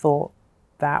while I thought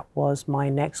that was my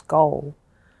next goal.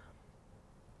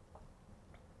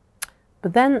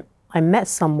 But then I met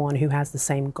someone who has the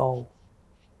same goal.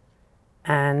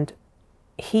 And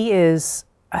he is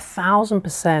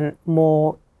 1,000%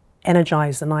 more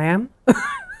energized than I am.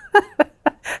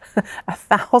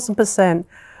 1,000%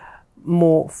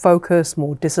 more focused,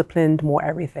 more disciplined, more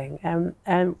everything. And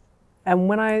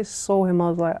when I saw him, I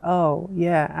was like, oh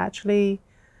yeah, actually,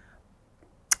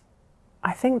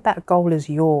 I think that goal is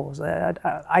yours.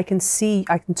 I can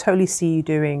totally see you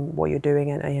doing what you're doing,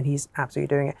 and he's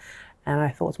absolutely doing it. And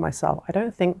I thought to myself, I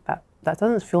don't think that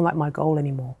doesn't feel like my goal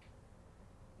anymore.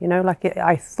 You know,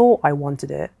 I thought I wanted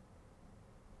it,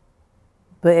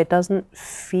 but it doesn't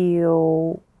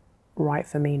feel right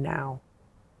for me now.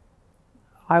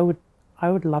 I would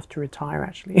love to retire,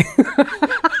 actually.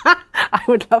 I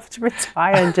would love to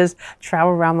retire and just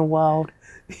travel around the world,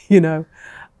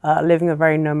 living a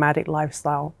very nomadic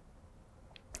lifestyle.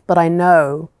 But I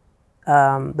know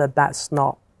that that's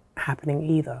not happening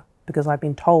either, because I've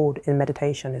been told in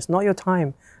meditation, it's not your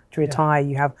time to retire.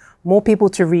 You have more people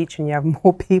to reach, and you have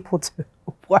more people to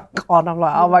work on. I'm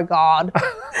like, oh my God,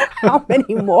 how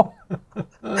many more?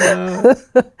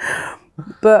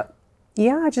 But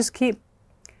yeah, I just keep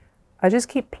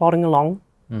plodding along,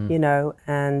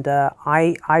 and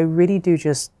I really do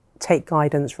just take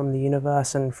guidance from the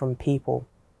universe and from people.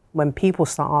 When people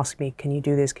start asking me, can you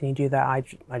do this, can you do that, I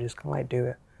just kind of like do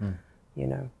it,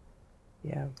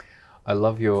 yeah. I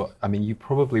love you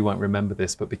probably won't remember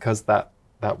this, but because that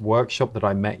workshop that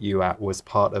I met you at was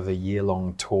part of a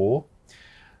year-long tour,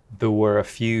 there were a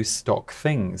few stock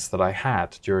things that I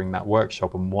had during that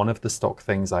workshop. And one of the stock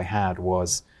things I had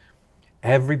was,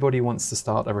 everybody wants to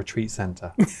start a retreat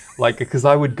center. Like, because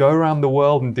I would go around the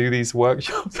world and do these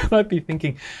workshops, and I'd be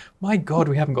thinking, my God,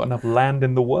 we haven't got enough land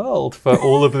in the world for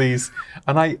all of these.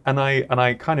 And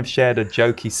I kind of shared a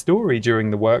jokey story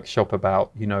during the workshop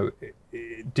about,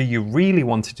 do you really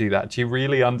want to do that? Do you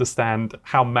really understand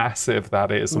how massive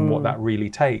that is and what that really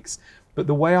takes? But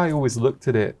the way I always looked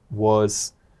at it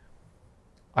was,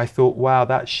 I thought, wow,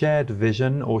 that shared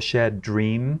vision or shared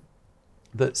dream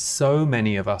that so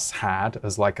many of us had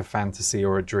as like a fantasy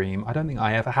or a dream. I don't think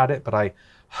I ever had it, but I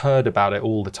heard about it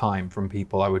all the time from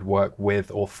people I would work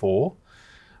with or for.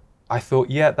 I thought,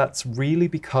 yeah, that's really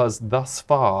because thus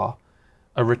far,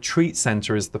 a retreat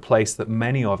center is the place that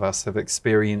many of us have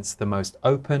experienced the most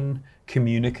open,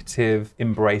 communicative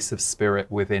embrace of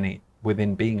spirit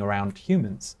within being around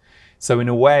humans. So in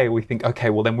a way, we think, okay,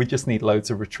 well, then we just need loads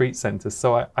of retreat centers.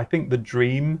 So I think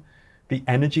the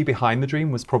energy behind the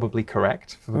dream was probably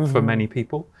correct for many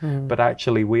people. But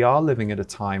actually, we are living at a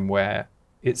time where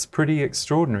it's pretty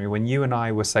extraordinary. When you and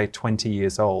I were, say, 20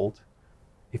 years old,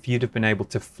 if you'd have been able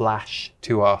to flash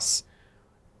to us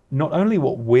not only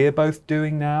what we're both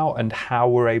doing now and how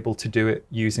we're able to do it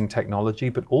using technology,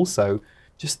 but also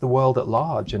just the world at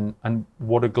large and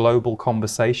what a global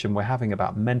conversation we're having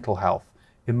about mental health,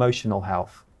 emotional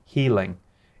health, healing.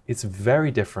 It's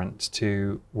very different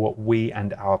to what we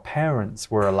and our parents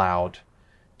were allowed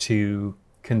to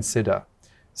consider.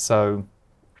 So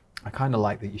I kind of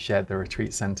like that you shared the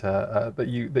retreat center, that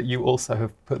you also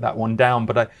have put that one down.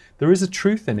 But there is a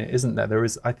truth in it, isn't there? There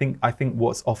is. I think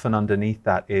what's often underneath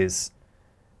that is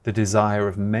the desire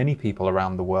of many people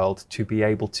around the world to be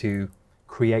able to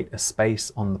create a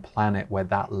space on the planet where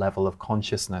that level of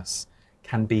consciousness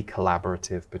can be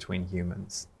collaborative between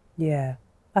humans. Yeah,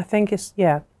 I think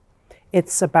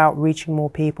it's about reaching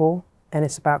more people, and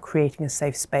it's about creating a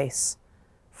safe space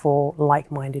for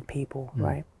like-minded people,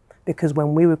 right? Because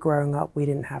when we were growing up, we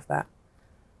didn't have that.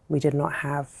 We did not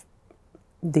have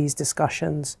these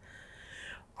discussions.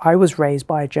 I was raised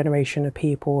by a generation of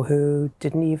people who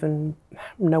didn't even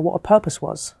know what a purpose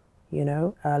was,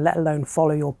 let alone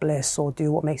follow your bliss or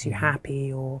do what makes you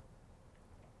happy or,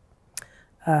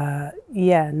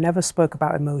 never spoke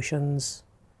about emotions.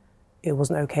 It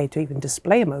wasn't okay to even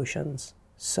display emotions.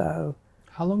 So.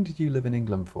 How long did you live in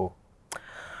England for?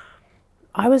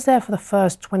 I was there for the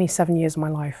first 27 years of my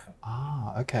life.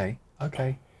 Ah, okay.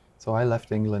 So I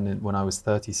left England when I was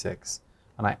 36,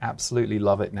 and I absolutely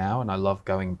love it now, and I love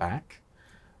going back.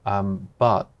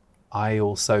 But I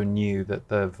also knew that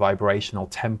the vibrational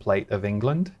template of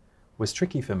England was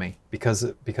tricky for me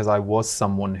because I was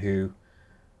someone who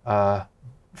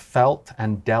felt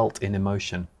and dealt in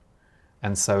emotion.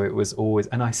 And so it was always,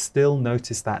 and I still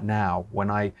notice that now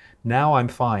now I'm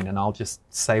fine and I'll just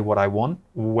say what I want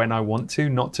when I want to,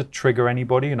 not to trigger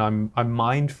anybody. And I'm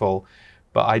mindful,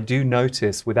 but I do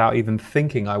notice without even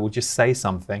thinking, I will just say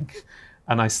something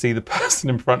and I see the person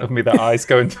in front of me, their eyes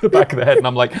go into the back of their head. And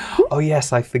I'm like, oh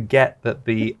yes, I forget that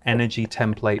the energy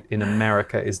template in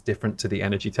America is different to the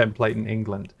energy template in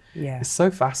England. Yeah. It's so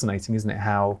fascinating, isn't it?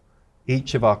 How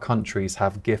each of our countries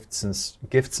have gifts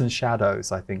and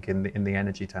shadows, I think, in the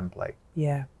energy template.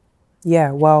 Yeah.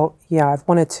 Well,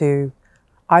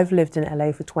 I've lived in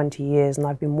LA for 20 years and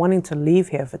I've been wanting to leave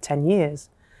here for 10 years.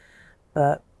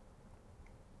 But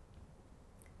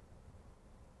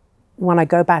when I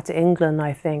go back to England,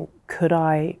 I think, could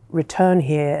I return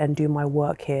here and do my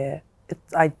work here?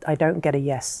 I don't get a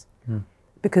yes.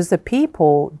 Because the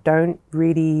people don't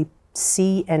really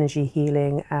see energy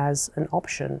healing as an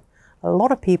option. A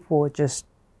lot of people are just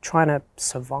trying to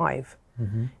survive,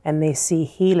 and they see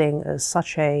healing as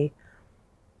such a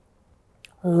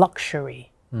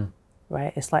luxury,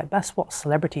 right? It's like, that's what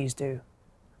celebrities do.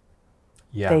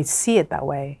 Yeah. They see it that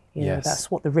way. Yes.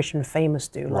 That's what the rich and famous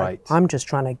do. Like, Right. I'm just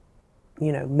trying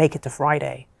to, make it to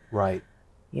Friday, Right.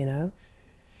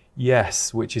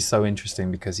 Yes, which is so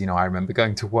interesting because, I remember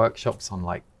going to workshops on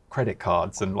like credit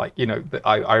cards and like,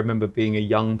 I remember being a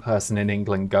young person in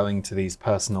England going to these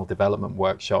personal development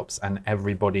workshops, and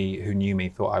everybody who knew me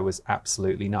thought I was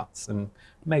absolutely nuts, and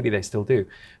maybe they still do.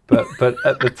 But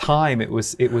at the time it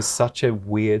was such a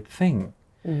weird thing.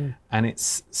 And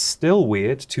it's still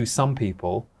weird to some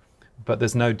people, but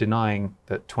there's no denying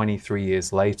that 23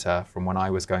 years later from when I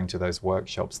was going to those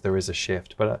workshops, there is a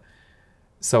shift. But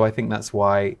so I think that's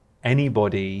why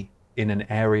anybody in an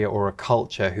area or a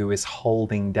culture who is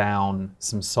holding down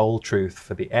some soul truth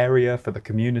for the area, for the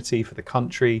community, for the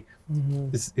country,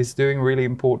 is doing really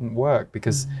important work,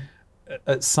 because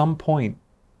at some point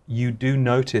you do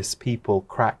notice people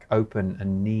crack open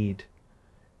and need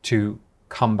to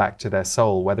come back to their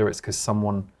soul, whether it's because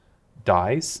someone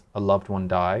dies, a loved one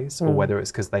dies, or whether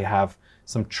it's because they have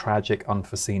some tragic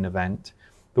unforeseen event.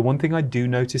 The one thing I do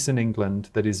notice in England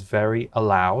that is very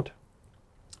allowed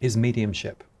is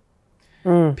mediumship.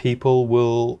 People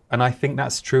will, and I think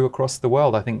that's true across the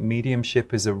world. I think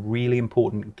mediumship is a really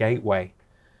important gateway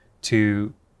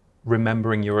to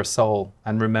remembering you're a soul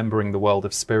and remembering the world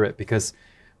of spirit, because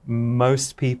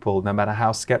most people, no matter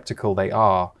how skeptical they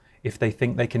are, if they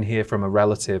think they can hear from a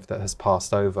relative that has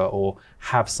passed over or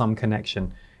have some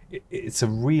connection, it's a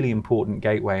really important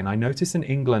gateway. And I notice in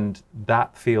England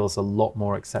that feels a lot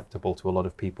more acceptable to a lot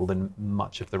of people than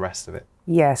much of the rest of it.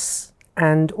 Yes.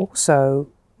 And also,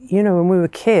 you know, when we were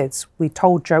kids, we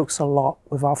told jokes a lot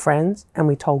with our friends and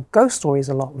we told ghost stories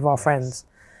a lot with our friends.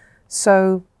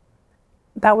 So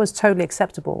that was totally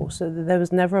acceptable. So there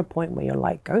was never a point where you're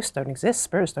like, ghosts don't exist,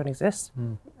 spirits don't exist.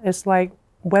 It's like,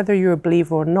 whether you're a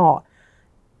believer or not,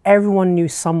 everyone knew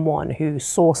someone who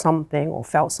saw something or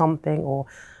felt something, or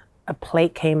a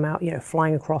plate came out, you know,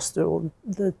 flying across the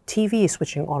TV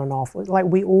switching on and off. Like,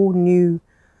 we all knew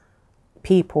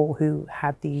people who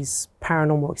had these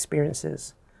paranormal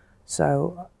experiences.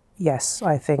 So yes,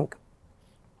 I think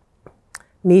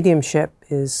mediumship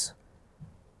is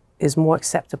more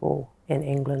acceptable in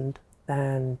England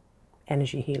than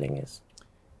energy healing is.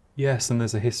 Yes, and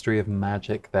there's a history of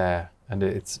magic there, and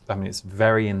it's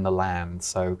very in the land.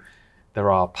 So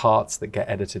there are parts that get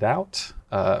edited out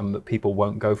that people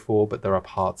won't go for, but there are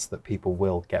parts that people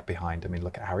will get behind. I mean,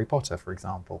 look at Harry Potter, for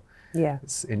example. Yeah.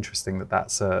 It's interesting that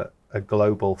that's a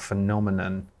global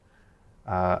phenomenon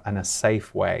and a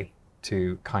safe way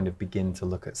to kind of begin to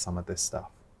look at some of this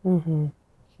stuff.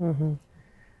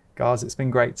 Gaz, it's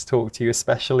been great to talk to you,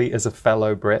 especially as a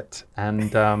fellow Brit.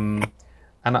 And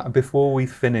before we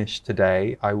finish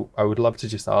today, I would love to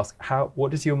just ask,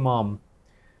 what does your mum,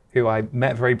 who I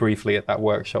met very briefly at that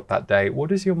workshop that day, what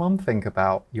does your mum think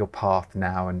about your path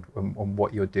now and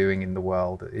what you're doing in the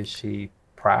world? Is she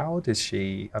proud?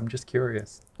 I'm just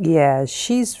curious. Yeah,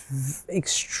 she's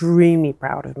extremely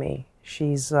proud of me.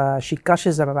 She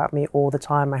gushes about me all the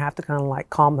time. I have to kind of like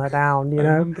calm her down, you know?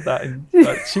 I remember that.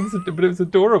 But it was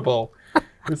adorable. It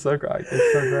was so great.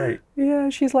 It's so great. Yeah,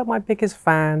 she's like my biggest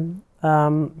fan.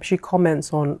 She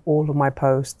comments on all of my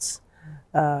posts.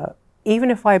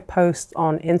 Even if I post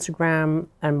on Instagram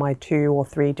and my 2 or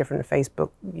 3 different Facebook,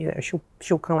 you know,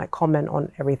 she'll kind of like comment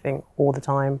on everything all the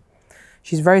time.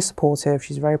 She's very supportive.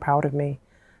 She's very proud of me.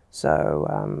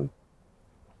 So,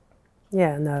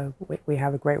 yeah, no, we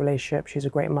have a great relationship. She's a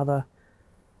great mother.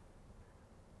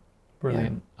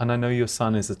 Brilliant. Yeah. And I know your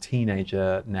son is a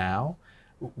teenager now.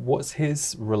 What's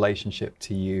his relationship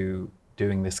to you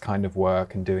doing this kind of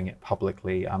work and doing it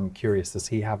publicly? I'm curious, does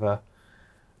he have a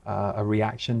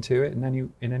reaction to it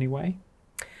in any way?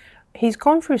 He's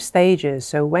gone through stages.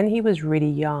 So when he was really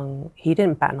young, he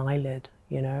didn't bat an eyelid,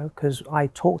 you know, because I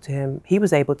talked to him. He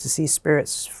was able to see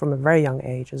spirits from a very young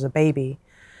age as a baby.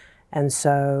 And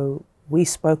so we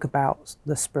spoke about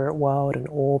the spirit world and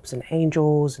orbs and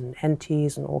angels and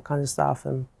entities and all kinds of stuff.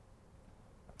 And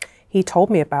he told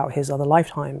me about his other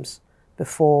lifetimes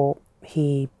before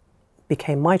he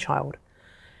became my child.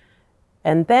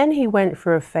 And then he went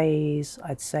through a phase,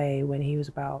 I'd say, when he was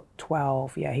about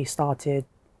 12. Yeah, he started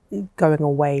going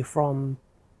away from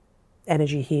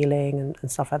energy healing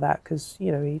and stuff like that, because,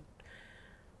 you know,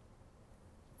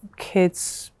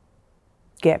 kids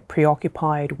get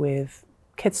preoccupied with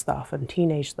kid stuff and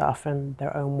teenage stuff and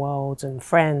their own worlds and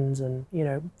friends, and, you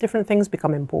know, different things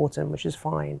become important, which is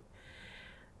fine.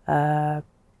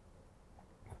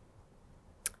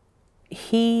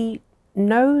 He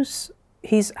knows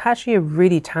he's actually a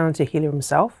really talented healer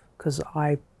himself, because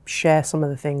I share some of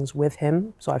the things with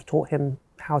him. So I've taught him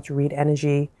how to read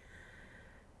energy.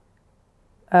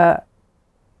 And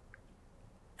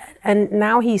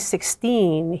now he's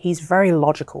 16, he's very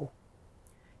logical.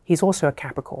 He's also a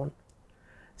Capricorn.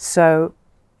 So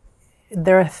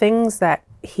there are things that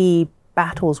he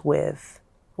battles with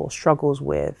or struggles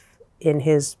with in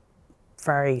his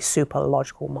very super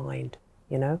logical mind,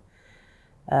 you know?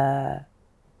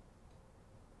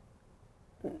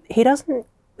 He doesn't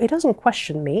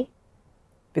question me,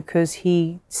 because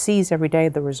he sees every day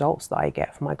the results that I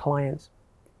get from my clients.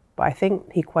 But I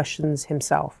think he questions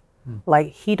himself. Like,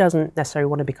 he doesn't necessarily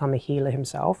want to become a healer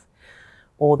himself,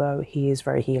 although he is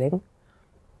very healing.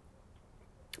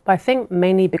 But I think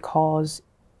mainly because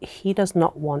he does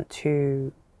not want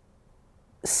to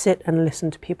sit and listen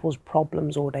to people's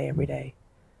problems all day, every day.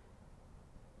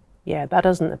 Yeah, that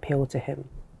doesn't appeal to him.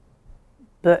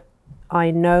 But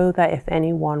I know that if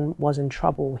anyone was in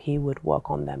trouble, he would work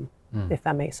on them, if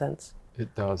that makes sense.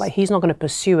 It does. Like, he's not going to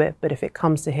pursue it, but if it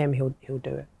comes to him, he'll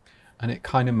do it. And it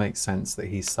kind of makes sense that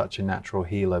he's such a natural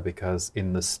healer, because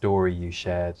in the story you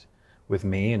shared with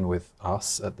me and with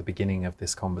us at the beginning of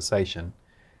this conversation,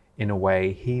 in a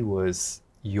way, he was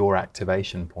your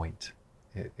activation point.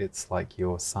 It's like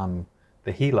your son,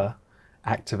 the healer,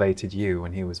 activated you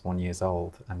when he was 1 year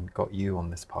old and got you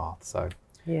on this path. So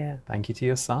Yeah. thank you to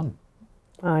your son.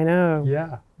 I know.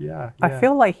 Yeah. I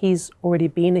feel like he's already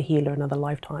been a healer in other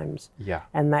lifetimes. Yeah.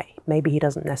 And that maybe he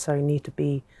doesn't necessarily need to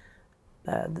be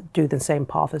do the same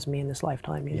path as me in this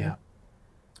lifetime, you know? Yeah.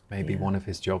 Maybe one of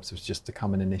his jobs was just to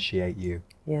come and initiate you.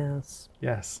 Yes.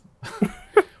 Yes.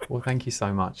 Well, thank you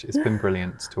so much. It's been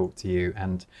brilliant to talk to you.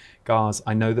 And Gaz,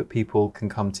 I know that people can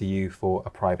come to you for a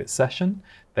private session.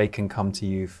 They can come to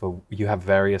you you have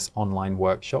various online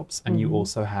workshops, and you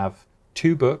also have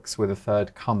 2 books with a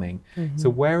 3rd coming. So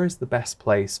where is the best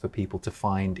place for people to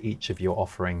find each of your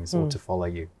offerings or to follow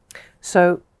you?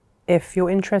 So if you're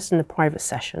interested in a private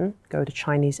session, go to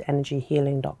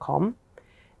ChineseEnergyHealing.com.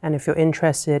 And if you're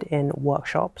interested in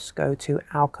workshops, go to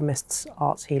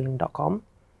Alchemist'sArtsHealing.com.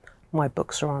 My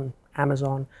books are on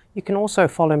Amazon. You can also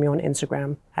follow me on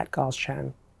Instagram at Gaz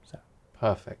Chan. So.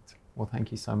 Perfect. Well,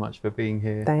 thank you so much for being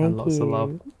here. Thank and lots you. of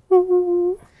love.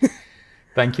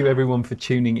 Thank you everyone for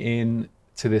tuning in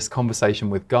to this conversation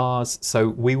with Gaz. So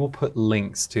we will put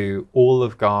links to all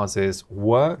of Gaz's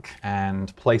work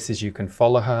and places you can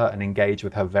follow her and engage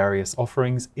with her various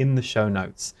offerings in the show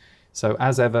notes. So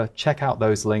as ever, check out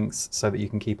those links so that you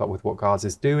can keep up with what Gaz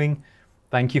is doing.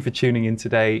 Thank you for tuning in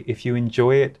today. If you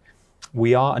enjoy it,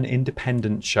 we are an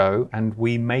independent show and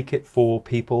we make it for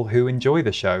people who enjoy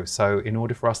the show. So in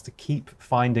order for us to keep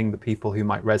finding the people who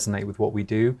might resonate with what we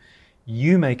do,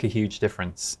 you make a huge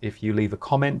difference. If you leave a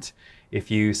comment, if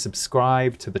you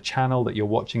subscribe to the channel that you're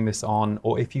watching this on,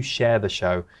 or if you share the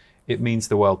show, it means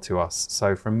the world to us.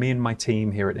 So from me and my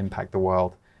team here at Impact the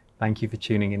World, thank you for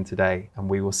tuning in today, and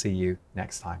we will see you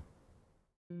next time.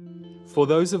 For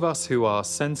those of us who are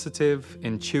sensitive,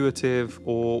 intuitive,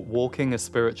 or walking a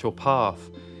spiritual path,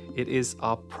 it is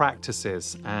our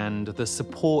practices and the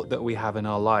support that we have in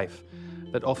our life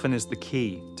that often is the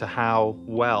key to how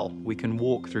well we can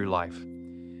walk through life.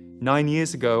 9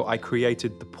 years ago, I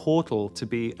created the portal to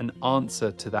be an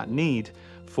answer to that need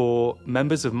for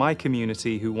members of my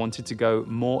community who wanted to go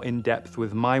more in depth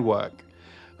with my work.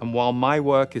 And while my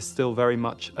work is still very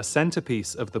much a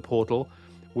centerpiece of the portal,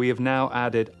 we have now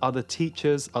added other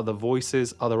teachers, other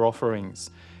voices, other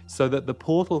offerings, so that the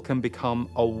portal can become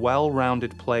a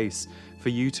well-rounded place for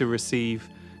you to receive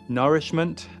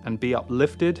nourishment and be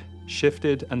uplifted,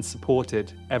 shifted, and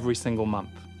supported every single month.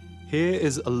 Here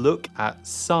is a look at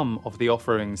some of the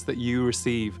offerings that you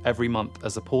receive every month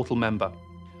as a portal member.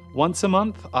 Once a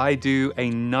month, I do a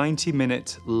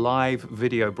 90-minute live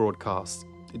video broadcast.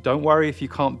 Don't worry if you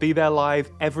can't be there live,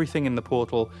 everything in the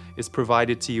portal is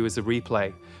provided to you as a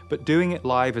replay. But doing it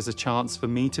live is a chance for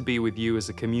me to be with you as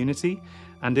a community.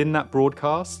 And in that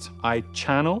broadcast, I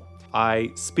channel,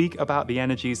 I speak about the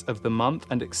energies of the month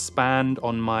and expand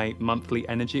on my monthly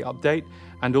energy update,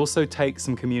 and also take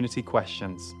some community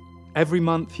questions. Every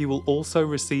month you will also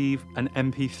receive an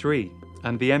MP3,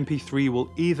 and the MP3 will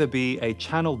either be a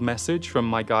channeled message from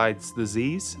my guides, the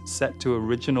Z's, set to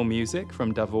original music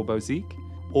from Davor Bozik,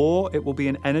 or it will be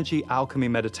an energy alchemy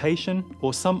meditation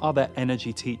or some other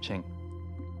energy teaching.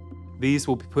 These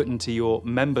will be put into your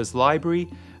members' library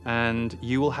and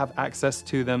you will have access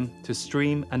to them to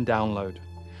stream and download.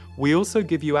 We also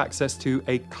give you access to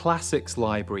a classics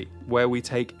library where we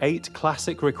take 8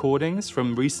 classic recordings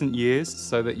from recent years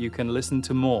so that you can listen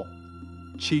to more.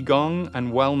 Qigong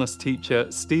and wellness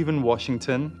teacher Stephen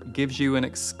Washington gives you an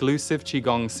exclusive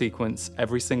Qigong sequence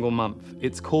every single month.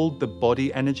 It's called the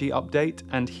Body Energy Update,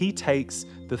 and he takes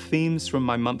the themes from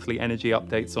my monthly energy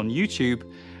updates on YouTube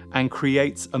and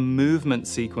creates a movement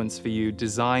sequence for you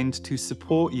designed to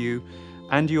support you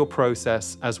and your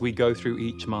process as we go through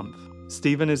each month.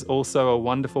 Stephen is also a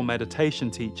wonderful meditation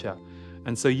teacher,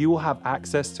 and so you will have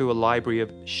access to a library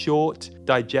of short,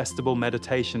 digestible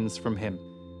meditations from him.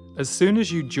 As soon as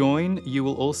you join, you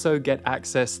will also get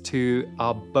access to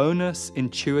our bonus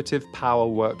Intuitive Power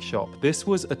Workshop. This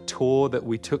was a tour that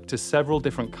we took to several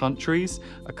different countries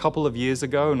a couple of years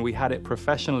ago, and we had it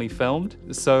professionally filmed.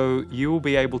 So you will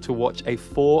be able to watch a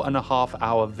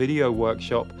 4.5-hour video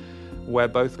workshop where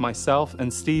both myself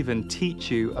and Stephen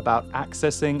teach you about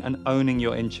accessing and owning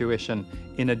your intuition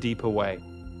in a deeper way.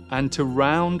 And to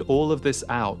round all of this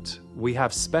out, we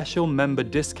have special member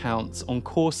discounts on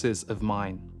courses of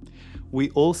mine. We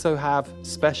also have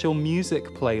special music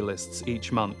playlists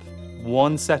each month.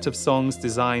 One set of songs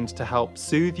designed to help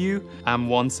soothe you, and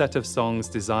one set of songs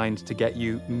designed to get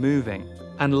you moving.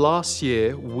 And last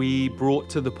year, we brought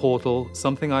to the portal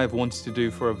something I've wanted to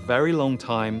do for a very long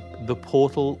time, the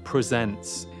Portal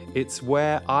Presents. It's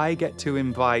where I get to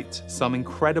invite some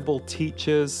incredible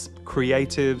teachers,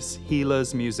 creatives,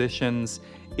 healers, musicians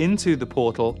into the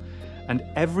portal, and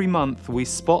every month we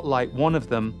spotlight one of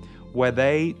them where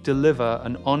they deliver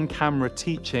an on-camera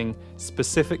teaching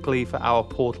specifically for our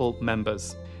portal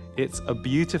members. It's a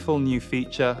beautiful new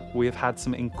feature. We have had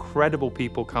some incredible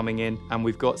people coming in, and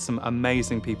we've got some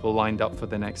amazing people lined up for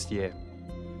the next year.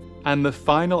 And the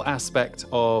final aspect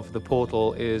of the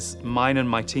portal is mine and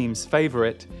my team's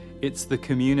favorite. It's the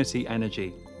community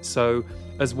energy. So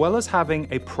as well as having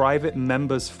a private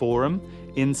members forum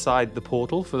inside the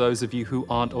portal, for those of you who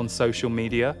aren't on social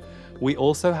media, we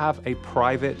also have a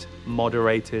private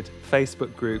moderated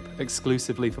Facebook group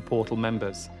exclusively for portal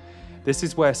members. This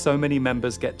is where so many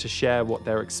members get to share what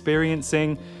they're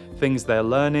experiencing, things they're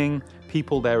learning,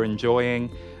 people they're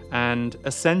enjoying, and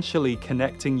essentially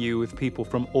connecting you with people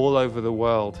from all over the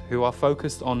world who are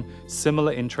focused on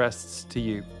similar interests to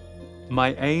you.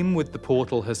 My aim with the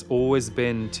portal has always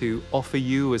been to offer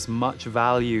you as much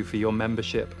value for your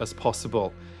membership as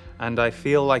possible. And I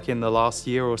feel like in the last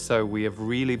year or so, we have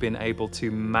really been able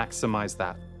to maximize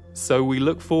that. So we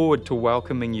look forward to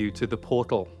welcoming you to the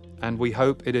portal, and we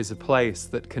hope it is a place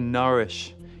that can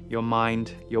nourish your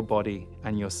mind, your body,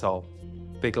 and your soul.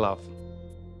 Big love.